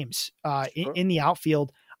interesting names in the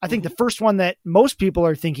outfield. I think the first one that most people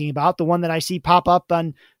are thinking about, the one that I see pop up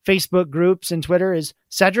on Facebook groups and Twitter, is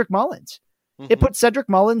Cedric Mullins. It puts Cedric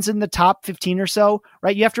Mullins in the top 15 or so,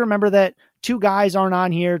 right? You have to remember that 2 guys aren't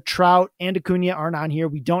on here. Trout and Acuna aren't on here.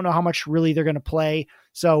 We don't know how much really they're going to play.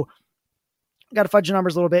 So got to fudge the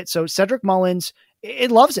numbers a little bit. So Cedric Mullins,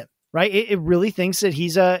 it loves him, right? It really thinks that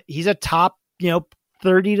he's a top,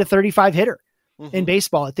 30 to 35 hitter in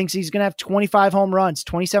baseball. It thinks he's going to have 25 home runs,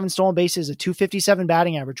 27 stolen bases, a 257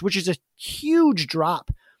 batting average, which is a huge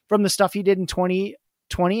drop from the stuff he did in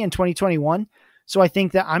 2020 and 2021. So I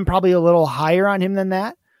think that I'm probably a little higher on him than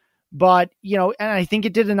that, but and I think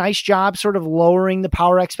it did a nice job sort of lowering the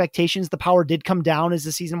power expectations. The power did come down as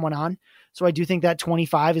the season went on. So I do think that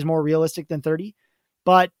 25 is more realistic than 30,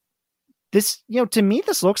 but this, to me,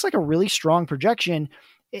 this looks like a really strong projection.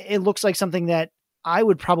 It looks like something that I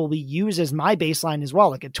would probably use as my baseline as well,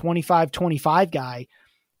 like a 25-25 guy.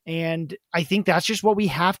 And I think that's just what we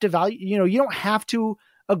have to value. You don't have to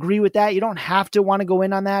agree with that. You don't have to want to go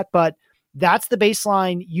in on that, but that's the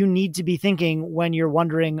baseline you need to be thinking when you're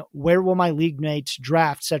wondering, where will my league mates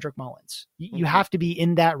draft Cedric Mullins? You have to be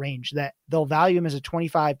in that range that they'll value him as a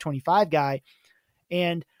 25-25 guy.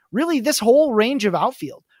 And really this whole range of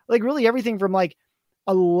outfield, like really everything from like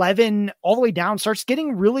 11 all the way down starts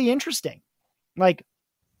getting really interesting. Like,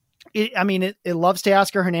 it loves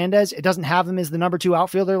Teoscar Hernandez. It doesn't have him as the number 2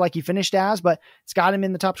 outfielder like he finished as, but it's got him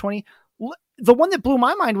in the top 20. The one that blew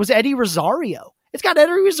my mind was Eddie Rosario. It's got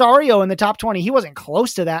Eddie Rosario in the top 20. He wasn't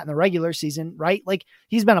close to that in the regular season, right? Like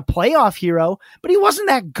he's been a playoff hero, but he wasn't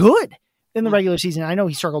that good in the regular season. I know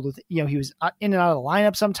he struggled with, he was in and out of the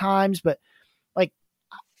lineup sometimes, but like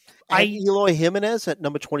Eloy Jimenez at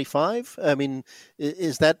number 25. I mean,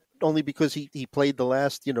 is that only because he played the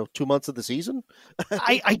last, 2 months of the season?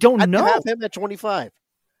 I don't know. Have him at 25.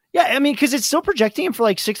 Yeah, I mean, because it's still projecting him for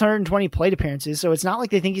like 620 plate appearances, so it's not like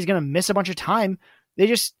they think he's going to miss a bunch of time. They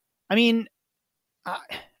just, I mean,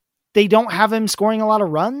 they don't have him scoring a lot of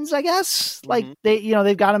runs, I guess. Like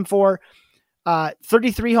they've got him for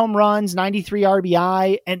 33 home runs, 93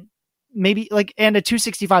 RBI, and maybe and a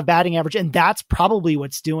 265 batting average, and that's probably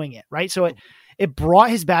what's doing it, right? So it brought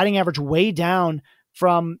his batting average way down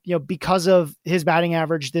from, because of his batting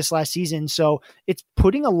average this last season. So it's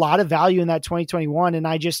putting a lot of value in that 2021. And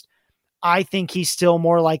I think he's still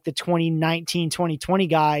more like the 2019, 2020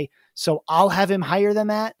 guy. So I'll have him higher than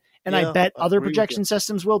that. And I bet other projection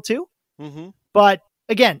systems will too. Mm-hmm. But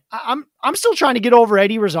again, I'm still trying to get over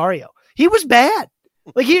Eddie Rosario. He was bad.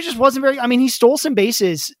 Like he just wasn't very, I mean, he stole some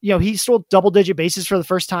bases, he stole double-digit bases for the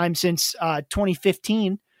first time since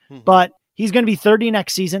 2015, but he's going to be 30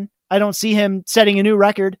 next season. I don't see him setting a new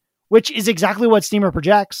record, which is exactly what Steamer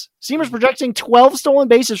projects. Steamer's projecting 12 stolen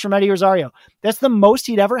bases from Eddie Rosario. That's the most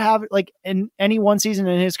he'd ever have like in any one season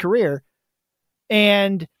in his career.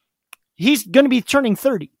 And he's going to be turning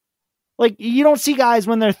 30. Like you don't see guys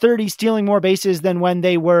when they're 30 stealing more bases than when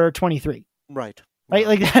they were 23. Right.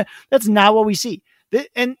 Like that's not what we see.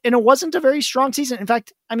 And it wasn't a very strong season. In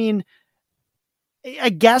fact, I mean,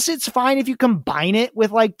 I guess it's fine if you combine it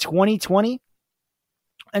with like 2020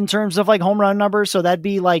 in terms of like home run numbers. So that'd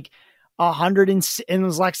be like 100 and it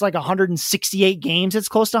was like 168 games. It's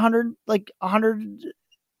close to 100, like 100,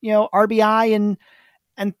 RBI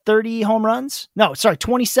and 30 home runs. No, sorry,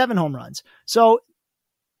 27 home runs. So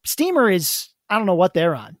Steamer is, I don't know what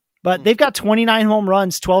they're on, but they've got 29 home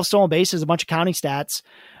runs, 12 stolen bases, a bunch of counting stats.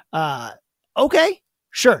 Okay,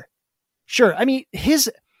 sure. I mean, his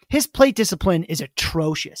plate discipline is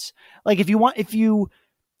atrocious. Like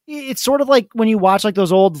it's sort of like when you watch like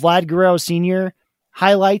those old Vlad Guerrero Sr.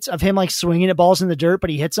 highlights of him like swinging at balls in the dirt, but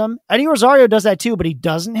he hits them. Eddie Rosario does that too, but he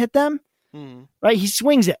doesn't hit them. Right? He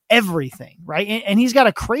swings at everything, right? And he's got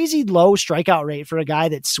a crazy low strikeout rate for a guy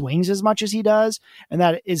that swings as much as he does, and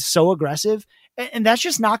that is so aggressive. And that's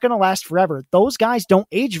just not going to last forever. Those guys don't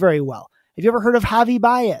age very well. Have you ever heard of Javi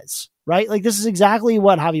Baez? Right? Like this is exactly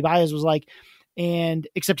what Javi Baez was like. And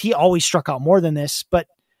except he always struck out more than this, but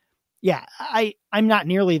yeah, I'm not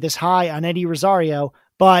nearly this high on Eddie Rosario,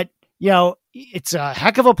 but it's a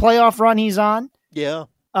heck of a playoff run he's on. Yeah.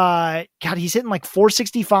 God, he's hitting like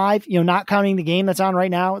 465, not counting the game that's on right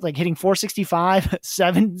now. It's like hitting 465,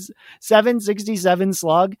 767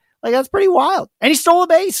 slug. Like that's pretty wild. And he stole a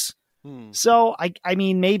base. So I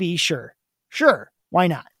mean, maybe, sure. Why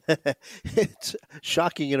not? It's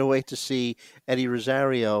shocking in a way to see Eddie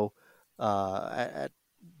Rosario at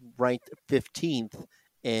ranked 15th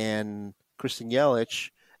and Christian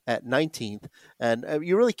Yelich at 19th. And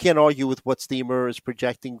you really can't argue with what Steamer is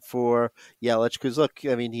projecting for Yelich because, look,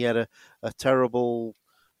 I mean, he had a terrible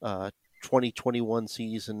 2021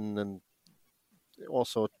 season and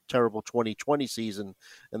also a terrible 2020 season,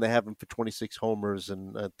 and they have him for 26 homers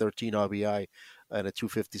and 13 RBI and a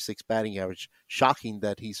 256 batting average. Shocking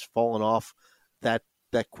that he's fallen off that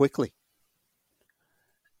quickly.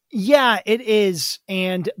 Yeah, it is.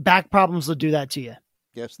 And back problems will do that to you.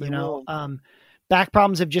 Yes, they will. Back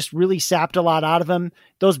problems have just really sapped a lot out of him.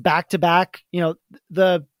 Those back-to-back,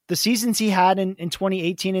 the seasons he had in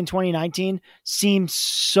 2018 and 2019 seem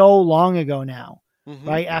so long ago now,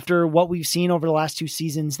 right? After what we've seen over the last two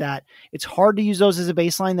seasons, that it's hard to use those as a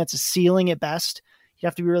baseline. That's a ceiling at best. You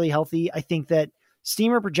have to be really healthy. I think that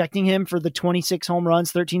Steamer projecting him for the 26 home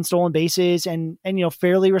runs, 13 stolen bases, and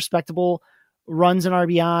fairly respectable runs and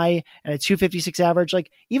RBI and a 256 average,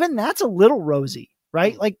 like even that's a little rosy,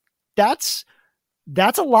 right? Like that's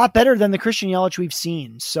a lot better than the Christian Yelich we've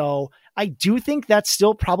seen. So I do think that's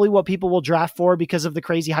still probably what people will draft for because of the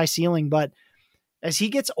crazy high ceiling. But as he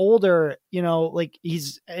gets older, like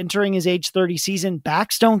he's entering his age 30 season,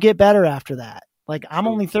 backs don't get better after that. Like I'm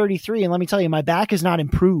only 33, and let me tell you, my back has not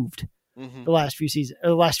improved the last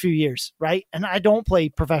few years, right? And I don't play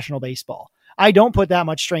professional baseball. I don't put that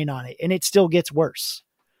much strain on it, and it still gets worse.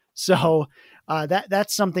 So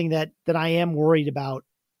that's something that I am worried about.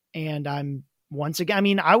 And I'm once again, I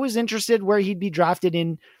mean, I was interested where he'd be drafted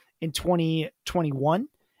in 2021,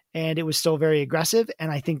 and it was still very aggressive.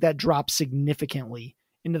 And I think that dropped significantly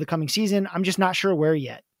into the coming season. I'm just not sure where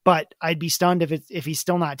yet, but I'd be stunned if he's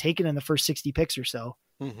still not taken in the first 60 picks or so.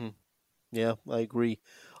 Yeah, I agree.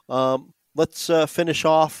 Let's finish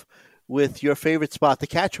off with your favorite spot, the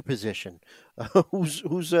catcher position.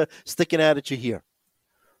 Who's sticking out at you here?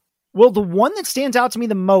 Well, the one that stands out to me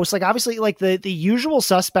the most, like obviously like the usual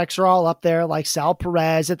suspects are all up there, like Sal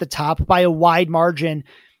Perez at the top by a wide margin.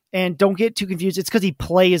 And don't get too confused. It's because he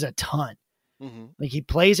plays a ton. Like he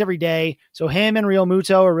plays every day. So him and Real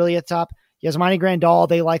Muto are really at the top. Yasmani Grandal,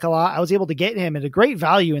 they like a lot. I was able to get him at a great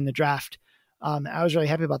value in the draft. I was really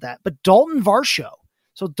happy about that. But Dalton Varsho.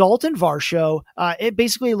 So Dalton Varsho, it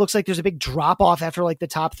basically looks like there's a big drop off after like the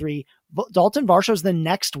top three. Dalton Varsho is the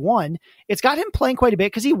next one. It's got him playing quite a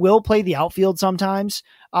bit because he will play the outfield sometimes.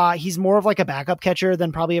 He's more of like a backup catcher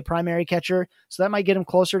than probably a primary catcher. So that might get him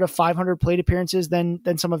closer to 500 plate appearances than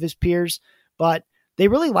some of his peers. But they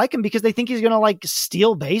really like him because they think he's going to like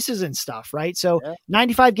steal bases and stuff, right? So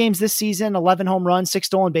 95 games this season, 11 home runs, 6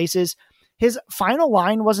 stolen bases. His final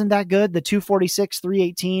line wasn't that good, the 246,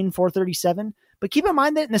 318, 437. But keep in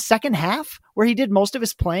mind that in the second half, where he did most of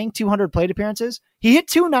his playing, 200 plate appearances, he hit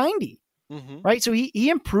 290, right? So he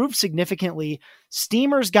improved significantly.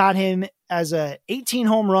 Steamers got him as a 18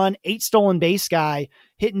 home run, 8 stolen base guy,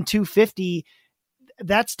 hitting 250.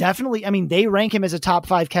 That's definitely, I mean, they rank him as a top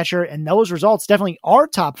 5 catcher, and those results definitely are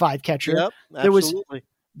top 5 catcher. Yep, absolutely.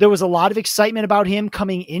 There was a lot of excitement about him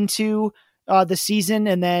coming into the season,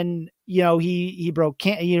 and then he broke.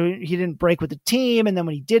 He didn't break with the team, and then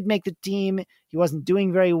when he did make the team, he wasn't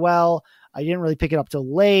doing very well. I didn't really pick it up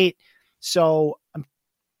till late, so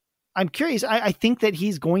I'm curious. I think that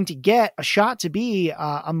he's going to get a shot to be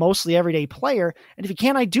a mostly everyday player, and if he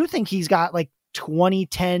can, I do think he's got like 20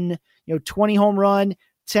 home run,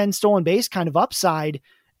 10 stolen base kind of upside,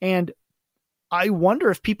 and I wonder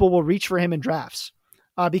if people will reach for him in drafts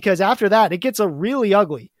because after that it gets a really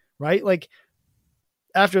ugly. Right? Like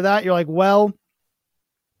after that, you're like, well,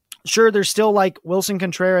 sure. There's still like Wilson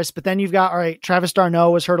Contreras, but then you've got, all right, Travis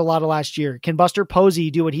d'Arnaud was hurt a lot of last year. Can Buster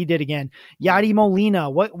Posey do what he did again? Yadi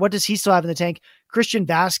Molina. What does he still have in the tank? Christian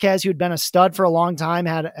Vasquez, who had been a stud for a long time,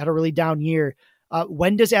 had a really down year.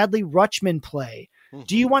 When does Adley Rutschman play?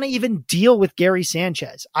 Do you want to even deal with Gary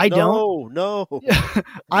Sanchez? I don't. No.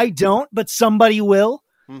 I don't, but somebody will.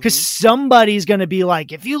 Because somebody's going to be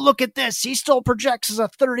like, if you look at this, he still projects as a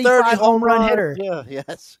 35 home run hitter. Yeah,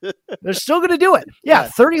 yes. They're still going to do it. Yeah,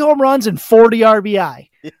 30 home runs and 40 RBI,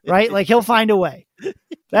 right? Like he'll find a way.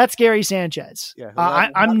 That's Gary Sanchez. Yeah,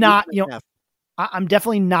 I'm not, I'm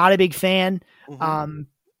definitely not a big fan.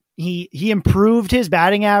 He improved his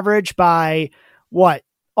batting average by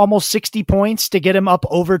almost 60 points to get him up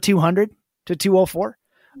over 200 to 204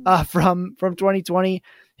 from 2020.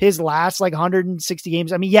 His last 160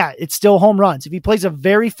 games. I mean, yeah, it's still home runs. If he plays a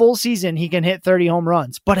very full season, he can hit 30 home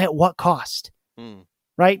runs, but at what cost?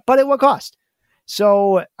 Right. But at what cost?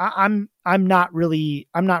 So I'm not really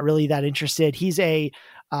that interested. He's a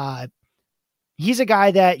guy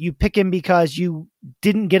that you pick him because you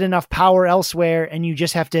didn't get enough power elsewhere and you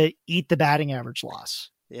just have to eat the batting average loss.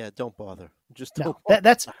 Yeah. Don't bother. Just don't.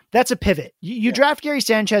 That's a pivot. You draft Gary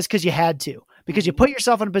Sanchez because you had to. Because you put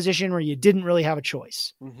yourself in a position where you didn't really have a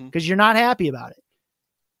choice because you're not happy about it.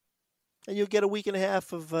 And you'll get a week and a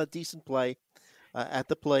half of decent play at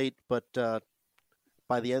the plate, but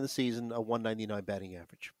by the end of the season, a 199 batting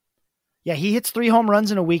average. Yeah, he hits 3 home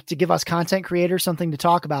runs in a week to give us content creators something to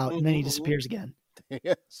talk about, and then he disappears again.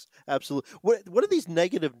 Yes, absolutely. What are these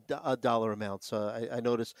negative dollar amounts? I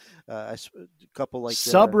noticed a couple like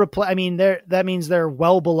I mean, that means they're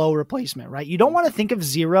well below replacement, right? You don't want to think of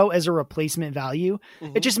 0 as a replacement value.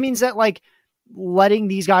 It just means that letting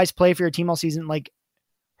these guys play for your team all season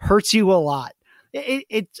hurts you a lot.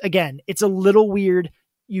 It's a little weird.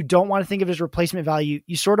 You don't want to think of it as replacement value.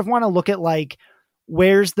 You sort of want to look at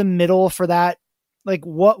where's the middle for that?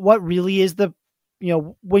 What really is the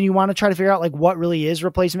when you want to try to figure out what really is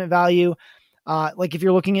replacement value, if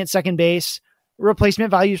you're looking at second base,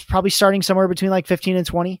 replacement value is probably starting somewhere between 15 and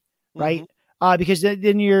 20, right? Because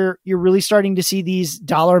then you're really starting to see these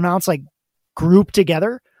dollar amounts group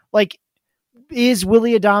together. Is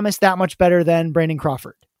Willy Adames that much better than Brandon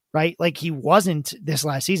Crawford, right? He wasn't this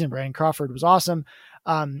last season. Brandon Crawford was awesome.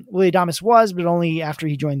 Willy Adames was, but only after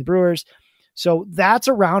he joined the Brewers. So that's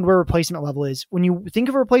around where replacement level is. When you think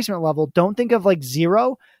of a replacement level, don't think of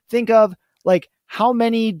 0. Think of how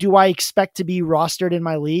many do I expect to be rostered in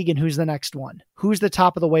my league and who's the next one? Who's the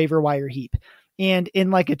top of the waiver wire heap? And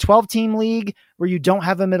in a 12-team league where you don't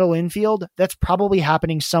have a middle infield, that's probably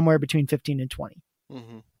happening somewhere between 15 and 20.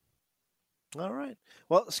 All right.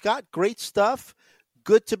 Well, Scott, great stuff.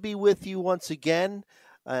 Good to be with you once again.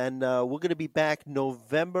 And we're going to be back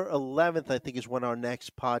November 11th, I think, is when our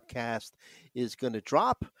next podcast is going to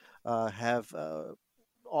drop. Have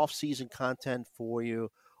off-season content for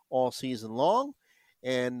you all season long.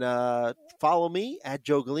 And follow me at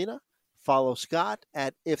Joe Galena. Follow Scott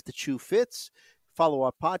at If the Chew Fits. Follow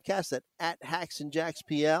our podcast at Hacks and Jacks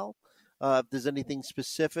PL. If there's anything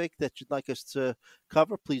specific that you'd like us to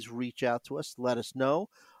cover, please reach out to us. Let us know.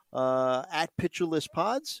 At Pitcher List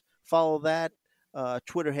Pods. Follow that.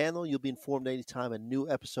 Twitter handle. You'll be informed anytime a new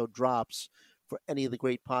episode drops for any of the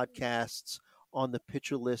great podcasts on the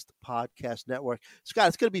Pitcher List Podcast Network. Scott,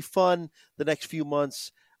 it's going to be fun the next few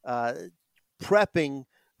months prepping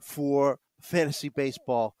for Fantasy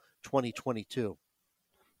Baseball 2022.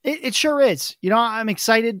 It sure is. I'm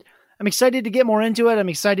excited. I'm excited to get more into it. I'm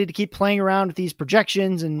excited to keep playing around with these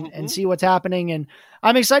projections and see what's happening. And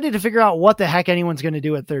I'm excited to figure out what the heck anyone's going to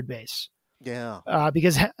do at third base. Yeah.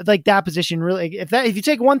 Because like that position really, if you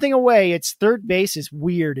take one thing away, it's third base is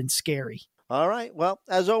weird and scary. All right. Well,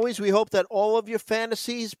 as always, we hope that all of your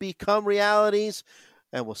fantasies become realities,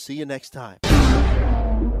 and we'll see you next time.